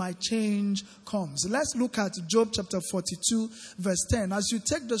until my change comes. Let's look at Job chapter 42, verse 10. As you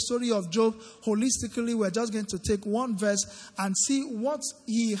take the story of Job holistically, we're just going to take one verse and see what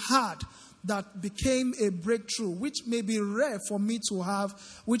he had that became a breakthrough, which may be rare for me to have,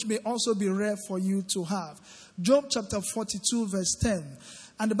 which may also be rare for you to have. Job chapter 42, verse 10.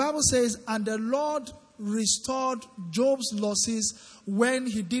 And the Bible says, and the Lord restored Job's losses when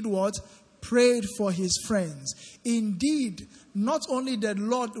he did what? Prayed for his friends. Indeed, not only did the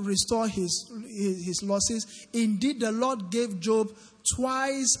Lord restore his losses, indeed the Lord gave Job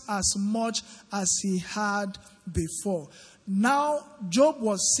twice as much as he had before. Now, Job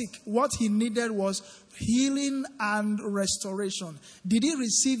was sick. What he needed was healing and restoration. Did he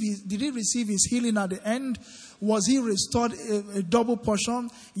receive his healing at the end? Was he restored a double portion?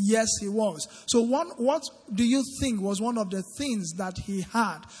 Yes, he was. So what do you think was one of the things that he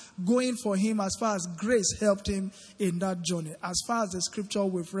had going for him as far as grace helped him in that journey, as far as the scripture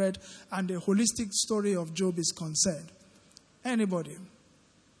we've read and the holistic story of Job is concerned? Anybody?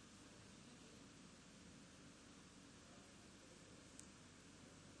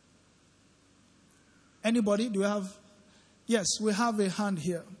 Anybody? Do we have? Yes, we have a hand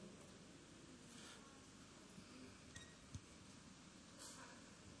here.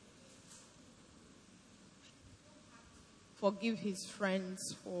 Forgive his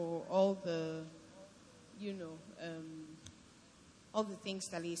friends for all the, all the things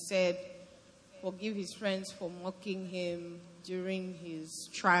that he said. Forgive his friends for mocking him during his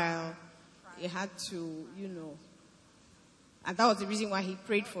trial. He had to, and that was the reason why he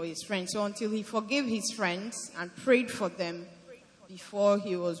prayed for his friends. So until he forgave his friends and prayed for them before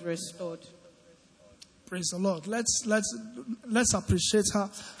he was restored. Praise the Lord. Let's appreciate her.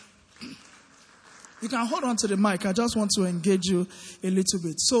 You can hold on to the mic. I just want to engage you a little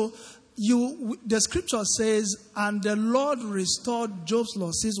bit. So the scripture says, and the Lord restored Job's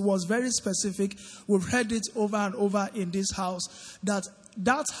losses, was very specific. We've heard it over and over in this house,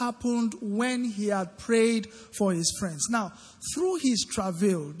 that happened when he had prayed for his friends. Now, through his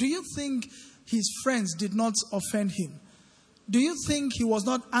travail, do you think his friends did not offend him? Do you think he was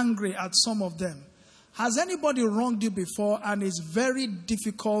not angry at some of them? Has anybody wronged you before and it's very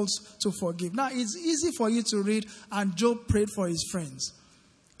difficult to forgive? Now, it's easy for you to read, and Job prayed for his friends.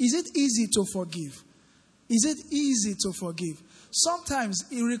 Is it easy to forgive? Is it easy to forgive? Sometimes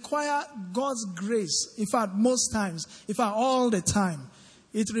it requires God's grace. In fact, most times, in fact, all the time,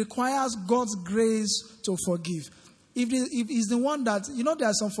 it requires God's grace to forgive. If it's the one that,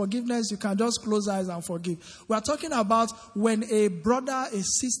 there's some forgiveness, you can just close eyes and forgive. We are talking about when a brother, a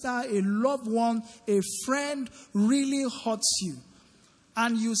sister, a loved one, a friend really hurts you.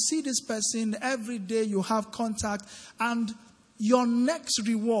 And you see this person every day, you have contact, and your next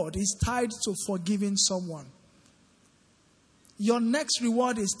reward is tied to forgiving someone. Your next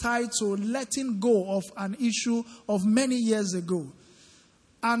reward is tied to letting go of an issue of many years ago.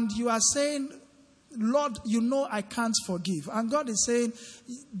 And you are saying, Lord, I can't forgive. And God is saying,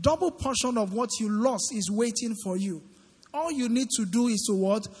 double portion of what you lost is waiting for you. All you need to do is to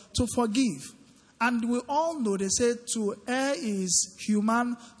what? To forgive. And we all know, they say, to err is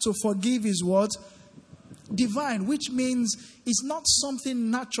human, to forgive is what? Divine, which means it's not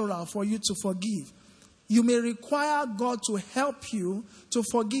something natural for you to forgive. You may require God to help you to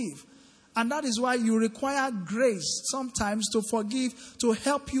forgive. And that is why you require grace sometimes to forgive, to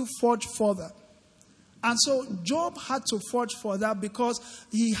help you forge further. And so Job had to forge for that because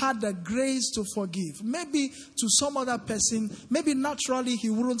he had the grace to forgive. Maybe to some other person, maybe naturally he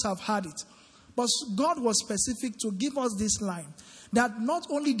wouldn't have had it. But God was specific to give us this line, that not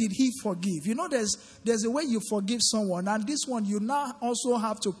only did he forgive, there's a way you forgive someone, and this one you now also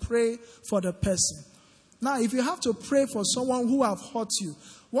have to pray for the person. Now, if you have to pray for someone who have hurt you,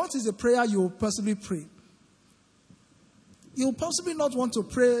 what is the prayer you will possibly pray? You'll possibly not want to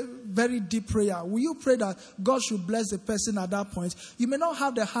pray very deep prayer. Will you pray that God should bless the person at that point? You may not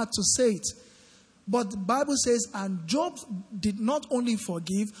have the heart to say it. But the Bible says, and Job did not only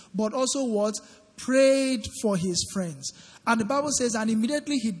forgive, but also what? Prayed for his friends. And the Bible says, and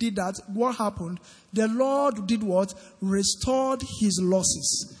immediately he did that, what happened? The Lord did what? Restored his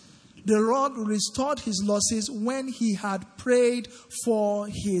losses. The Lord restored his losses when he had prayed for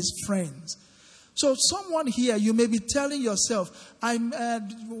his friends. So someone here, you may be telling yourself, the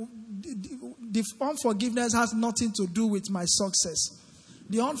unforgiveness has nothing to do with my success.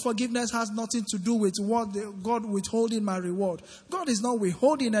 The unforgiveness has nothing to do with what God withholding my reward. God is not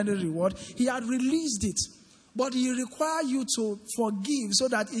withholding any reward. He had released it. But he requires you to forgive so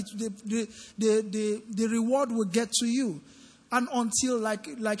that the reward will get to you. And until,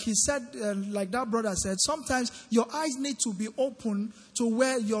 like he said, like that brother said, sometimes your eyes need to be open to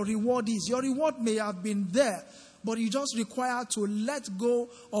where your reward is. Your reward may have been there, but you just require to let go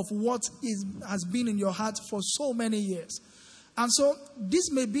of what has been in your heart for so many years. And so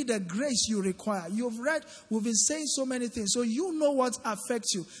this may be the grace you require. You've read, we've been saying so many things. So you know what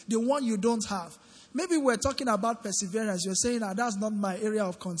affects you, the one you don't have. Maybe we're talking about perseverance. You're saying, that's not my area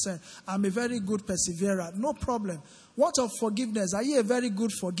of concern. I'm a very good perseverer. No problem. What of forgiveness? Are you a very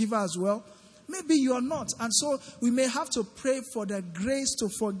good forgiver as well? Maybe you are not. And so we may have to pray for the grace to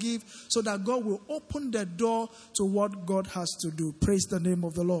forgive so that God will open the door to what God has to do. Praise the name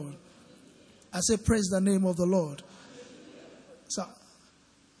of the Lord. I say praise the name of the Lord. So,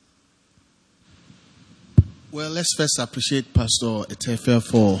 well, let's first appreciate Pastor Etefia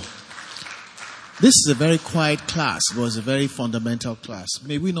for... This is a very quiet class. It was a very fundamental class.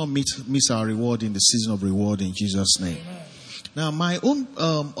 May we not miss our reward in the season of reward in Jesus' name. Amen. Now, my own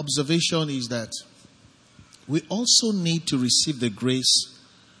observation is that we also need to receive the grace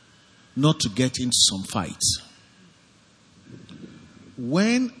not to get into some fights.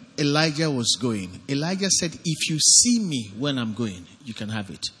 When Elijah was going, Elijah said, if you see me when I'm going, you can have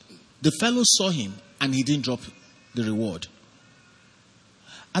it. The fellow saw him and he didn't drop the reward.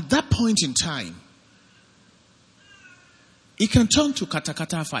 At that point in time, it can turn to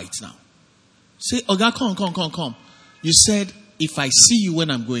kata-kata fights now. Say, Oga, come. You said, if I see you when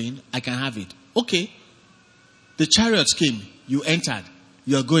I'm going, I can have it. Okay. The chariots came. You entered.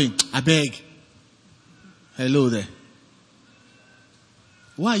 You are going. Ebenge. Hello there.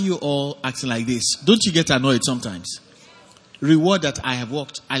 Why are you all acting like this? Don't you get annoyed sometimes? Reward that I have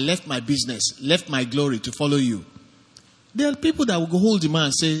worked. I left my business, left my glory to follow you. There are people that will go hold the man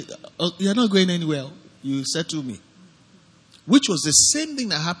and say, you're not going anywhere. You settle me. Which was the same thing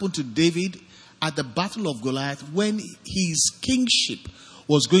that happened to David at the Battle of Goliath when his kingship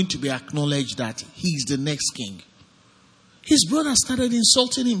was going to be acknowledged that he's the next king. His brother started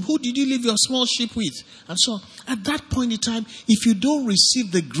insulting him. Who did you leave your small sheep with? And so at that point in time, if you don't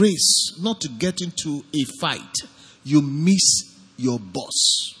receive the grace not to get into a fight, you miss your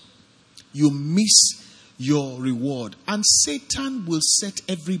boss. You miss your reward. And Satan will set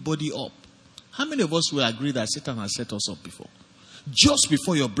everybody up. How many of us will agree that Satan has set us up before? Just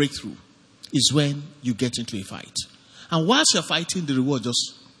before your breakthrough is when you get into a fight. And whilst you're fighting, the reward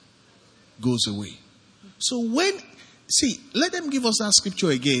just goes away. So let them give us that scripture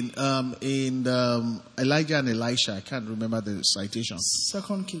again in Elijah and Elisha. I can't remember the citation.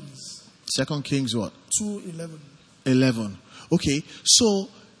 2 Kings. 2 Kings what? 2:11. 11. Okay, so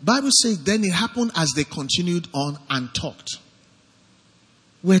Bible says, then it happened as they continued on and talked.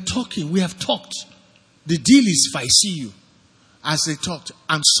 We're talking, we have talked. The deal is if I see you. As they talked,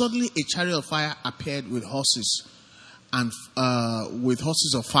 and suddenly a chariot of fire appeared with horses and with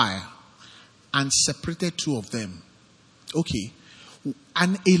horses of fire and separated two of them. Okay.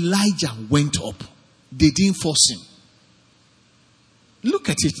 And Elijah went up. They didn't force him. Look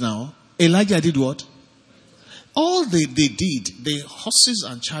at it now. Elijah did what? All they did, the horses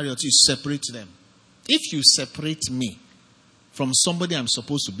and chariots, you separate them. If you separate me from somebody I'm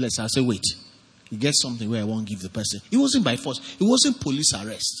supposed to bless, I'll say, wait. You get something where I won't give the person. It wasn't by force. It wasn't police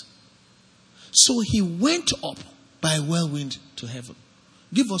arrest. So he went up by a whirlwind to heaven.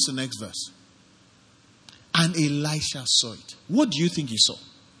 Give us the next verse. And Elisha saw it. What do you think he saw?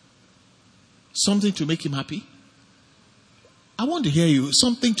 Something to make him happy? I want to hear you.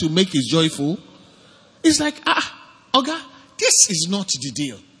 Something to make him joyful? It's like, Oga, this is not the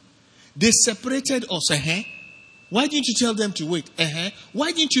deal. They separated us. Why didn't you tell them to wait?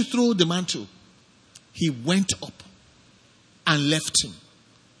 Why didn't you throw the mantle? He went up and left him.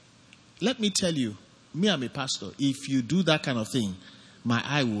 Let me tell you, me, I'm a pastor. If you do that kind of thing, my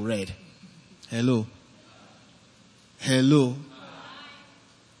eye will red. Hello. Hello.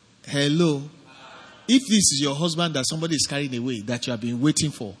 Hello. If this is your husband that somebody is carrying away that you have been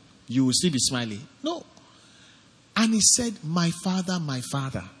waiting for, you will still be smiling. No. And he said, my father,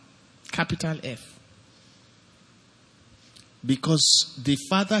 capital F. Because the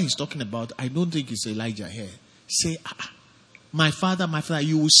father he's talking about, I don't think it's Elijah here. Say, my father,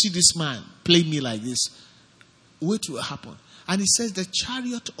 you will see this man play me like this. What will happen? And he says, the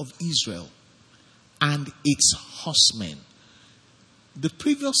chariot of Israel and its horsemen. The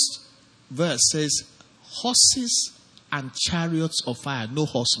previous verse says, horses and chariots of fire, no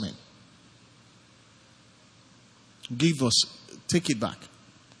horsemen. Take it back.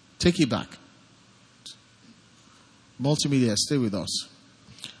 Multimedia, stay with us.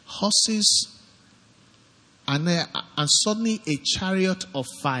 Horses, and suddenly a chariot of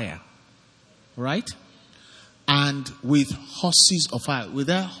fire. Right? And with horses of fire. Were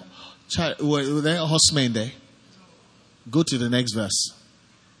there horsemen there? Go to the next verse.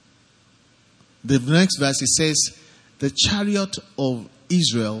 The next verse, it says, the chariot of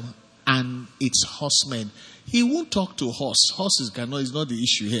Israel and its horsemen. He won't talk to horse. Horses cannot, it's not the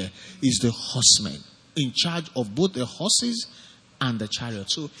issue here. It's the horsemen in charge of both the horses and the chariot.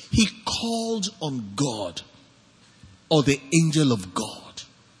 So he called on God or the angel of God.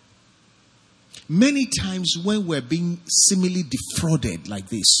 Many times when we're being similarly defrauded like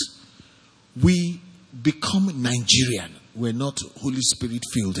this, we become Nigerian. We're not Holy Spirit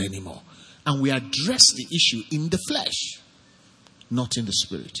filled anymore. And we address the issue in the flesh, not in the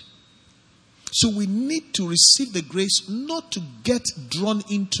spirit. So we need to receive the grace not to get drawn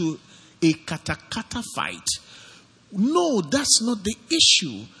into a kata fight. No, that's not the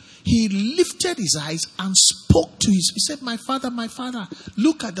issue. He lifted his eyes and spoke to he said, my father,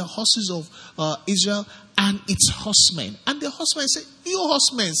 look at the horses of Israel and its horsemen. And the horsemen said, your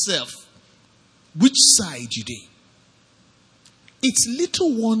horsemen self, which side you did? It's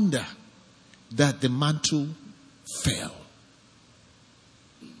little wonder that the mantle fell.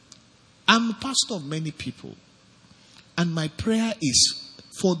 I'm a pastor of many people. And my prayer is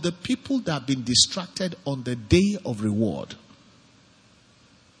for the people that have been distracted on the day of reward.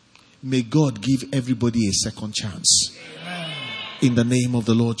 May God give everybody a second chance. Amen. In the name of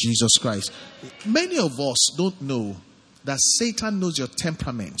the Lord Jesus Christ. Many of us don't know that Satan knows your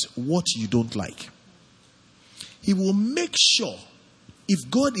temperament, what you don't like. He will make sure,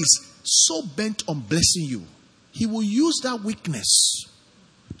 if God is so bent on blessing you, he will use that weakness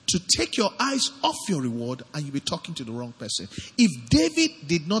to take your eyes off your reward and you'll be talking to the wrong person. If David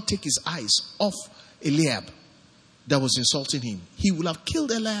did not take his eyes off Eliab that was insulting him, he would have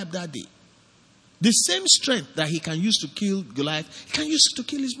killed Eliab that day. The same strength that he can use to kill Goliath, he can use to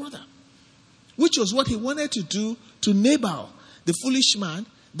kill his brother. Which was what he wanted to do to Nabal, the foolish man,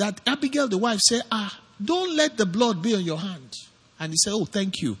 that Abigail, the wife, said, don't let the blood be on your hand. And he said, oh,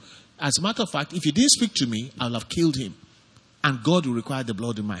 thank you. As a matter of fact, if you didn't speak to me, I'll have killed him. And God will require the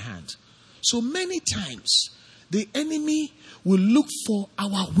blood in my hand. So many times, the enemy will look for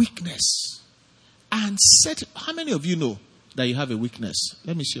our weakness. And how many of you know that you have a weakness?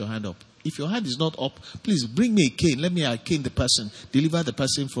 Let me see your hand up. If your hand is not up, please bring me a cane. Let me cane the person. Deliver the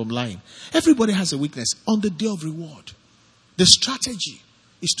person from lying. Everybody has a weakness. On the day of reward, the strategy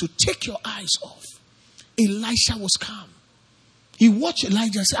is to take your eyes off. Elisha was calm. He watched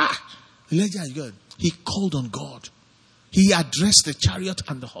Elijah and said, Elijah is good. He called on God. He addressed the chariot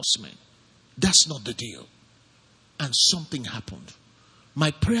and the horsemen. That's not the deal. And something happened.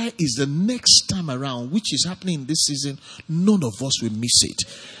 My prayer is the next time around, which is happening in this season, none of us will miss it.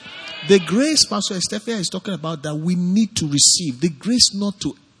 The grace Pastor Etefia is talking about that we need to receive. The grace not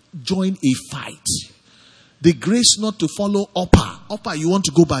to join a fight. The grace not to follow upper, you want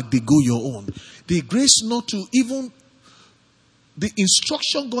to go back, they go your own. The grace not to even... The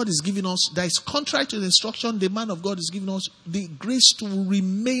instruction God is giving us, that is contrary to the instruction the man of God is giving us, the grace to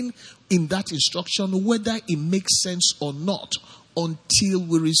remain in that instruction, whether it makes sense or not, until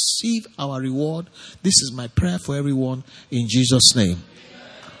we receive our reward. This is my prayer for everyone in Jesus' name.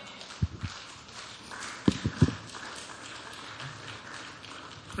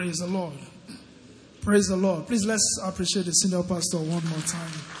 Praise the Lord. Praise the Lord. Please let's appreciate the senior pastor one more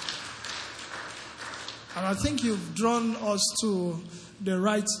time. And I think you've drawn us to the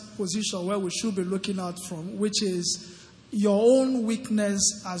right position where we should be looking out from, which is your own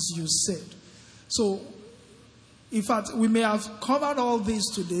weakness, as you said. So, in fact, we may have covered all this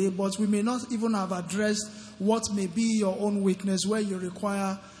today, but we may not even have addressed what may be your own weakness, where you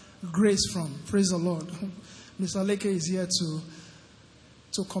require grace from. Praise the Lord. Mr. Leke is here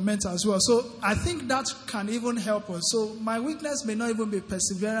to comment as well. So I think that can even help us. So my weakness may not even be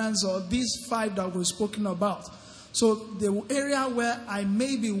perseverance or these 5 that we've spoken about. So the area where I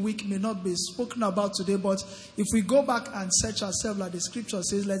may be weak may not be spoken about today, but if we go back and search ourselves, like the scripture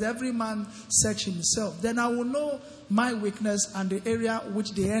says, let every man search himself, then I will know my weakness and the area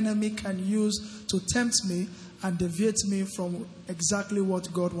which the enemy can use to tempt me and deviate me from exactly what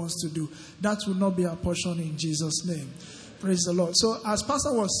God wants to do. That will not be our portion in Jesus' name. Praise the Lord. So as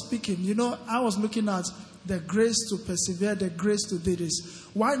Pastor was speaking, I was looking at the grace to persevere, the grace to do this.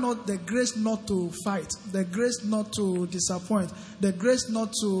 Why not the grace not to fight, the grace not to disappoint, the grace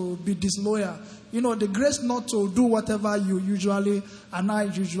not to be disloyal, the grace not to do whatever you usually and I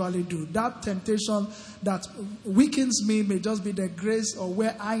usually do. That temptation that weakens me may just be the grace, or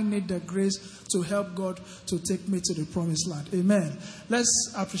where I need the grace to help God to take me to the promised land. Amen.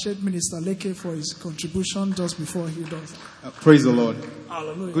 Let's appreciate Minister Leke for his contribution just before he does. Praise the Lord.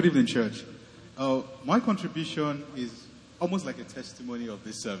 Hallelujah. Good evening, church. My contribution is almost like a testimony of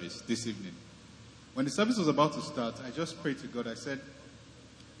this service this evening. When the service was about to start, I just prayed to God. I said,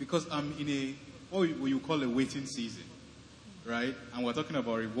 because I'm in what you call a waiting season, right? And we're talking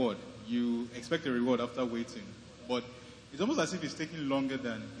about reward. You expect a reward after waiting. But it's almost as if it's taking longer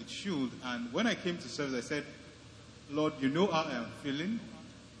than it should. And when I came to service, I said, Lord, you know how I am feeling,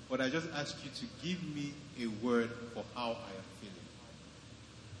 but I just ask you to give me a word for how I am feeling.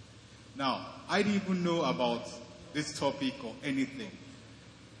 Now, I didn't even know about this topic or anything.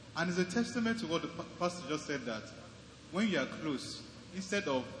 And it's a testament to what the pastor just said, that when you are close, instead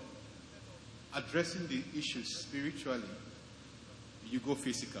of addressing the issues spiritually, you go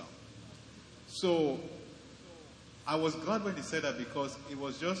physical. So, I was glad when he said that, because it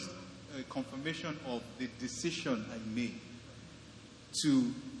was just a confirmation of the decision I made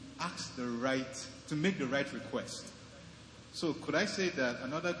to make the right request. So could I say that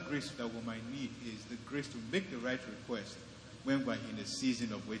another grace that we might need is the grace to make the right request when we're in a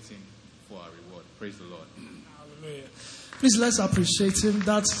season of waiting for our reward. Praise the Lord. Hallelujah. Please, let's appreciate him.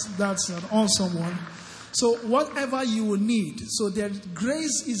 That's an awesome one. So whatever you will need, so the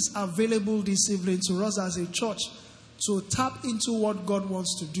grace is available this evening to us as a church to tap into what God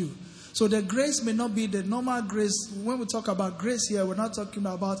wants to do. So the grace may not be the normal grace. When we talk about grace here, we're not talking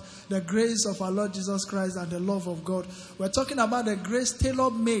about the grace of our Lord Jesus Christ and the love of God. We're talking about the grace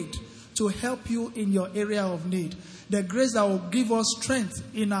tailor-made to help you in your area of need. The grace that will give us strength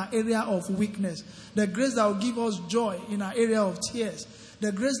in our area of weakness. The grace that will give us joy in our area of tears.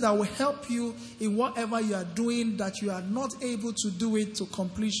 The grace that will help you in whatever you are doing that you are not able to do it to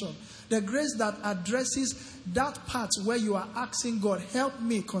completion. The grace that addresses that part where you are asking God, help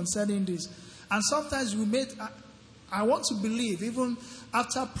me concerning this. And sometimes I want to believe, even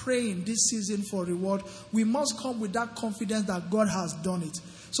after praying this season for reward, we must come with that confidence that God has done it.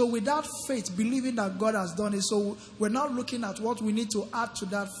 So without faith, believing that God has done it, so we're not looking at what we need to add to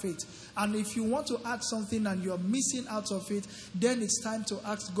that faith. And if you want to add something and you're missing out of it, then it's time to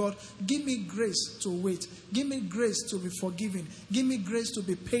ask God, give me grace to wait. Give me grace to be forgiving. Give me grace to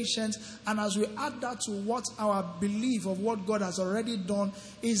be patient. And as we add that to what our belief of what God has already done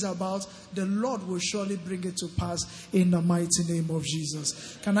is about, the Lord will surely bring it to pass in the mighty name of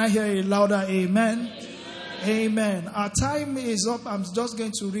Jesus. Can I hear a louder amen? Amen. Our time is up. I'm just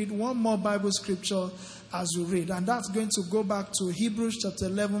going to read one more Bible scripture as we read. And that's going to go back to Hebrews chapter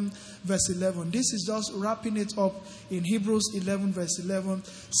 11, verse 11. This is just wrapping it up in Hebrews 11, verse 11.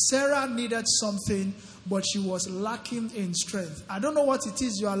 Sarah needed something, but she was lacking in strength. I don't know what it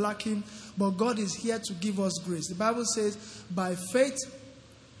is you are lacking, but God is here to give us grace. The Bible says, by faith,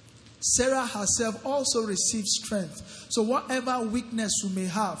 Sarah herself also received strength. So whatever weakness you may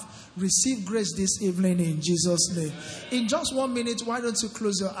have, receive grace this evening in Jesus' name. In just 1 minute, why don't you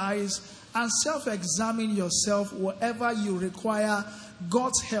close your eyes and self-examine yourself wherever you require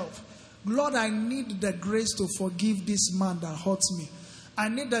God's help. Lord, I need the grace to forgive this man that hurts me. I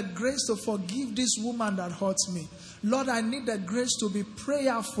need the grace to forgive this woman that hurts me. Lord, I need the grace to be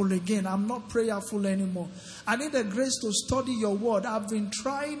prayerful again. I'm not prayerful anymore. I need the grace to study your word. I've been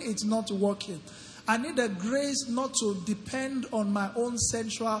trying, it's not working. I need the grace not to depend on my own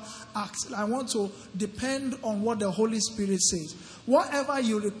sensual acts. I want to depend on what the Holy Spirit says. Whatever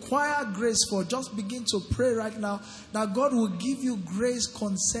you require grace for, just begin to pray right now that God will give you grace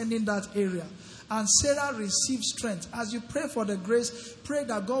concerning that area. And Sarah received strength. As you pray for the grace, pray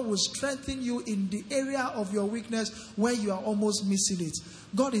that God will strengthen you in the area of your weakness where you are almost missing it.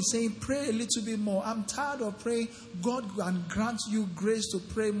 God is saying, pray a little bit more. I'm tired of praying. God can grant you grace to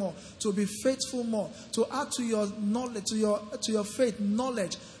pray more, to be faithful more, to add to your knowledge, to your faith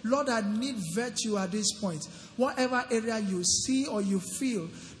knowledge. Lord, I need virtue at this point. Whatever area you see or you feel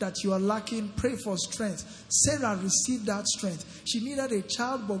that you are lacking, pray for strength. Sarah received that strength. She needed a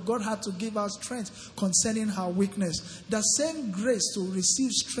child, but God had to give her strength concerning her weakness. The same grace to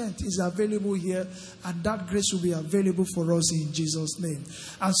receive strength is available here, and that grace will be available for us in Jesus' name.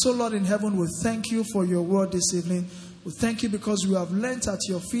 And so, Lord in heaven, we thank you for your word this evening. We thank you because we have learnt at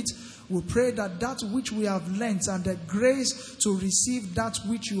your feet. We pray that which we have learnt and the grace to receive that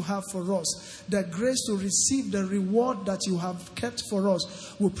which you have for us, the grace to receive the reward that you have kept for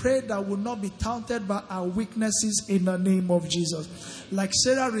us, we pray that will not be taunted by our weaknesses in the name of Jesus. Like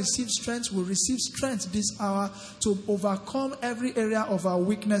Sarah received strength, we receive strength this hour to overcome every area of our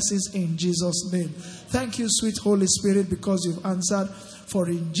weaknesses in Jesus' name. Thank you, sweet Holy Spirit, because you've answered. For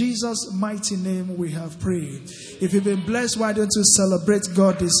in Jesus' mighty name we have prayed. If you've been blessed, why don't you celebrate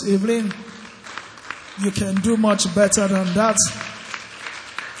God this evening? You can do much better than that.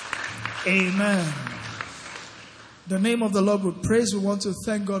 Amen. The name of the Lord we praise. We want to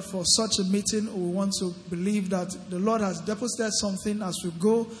thank God for such a meeting. We want to believe that the Lord has deposited something. As we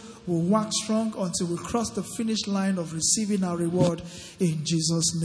go, we'll work strong until we cross the finish line of receiving our reward in Jesus' name.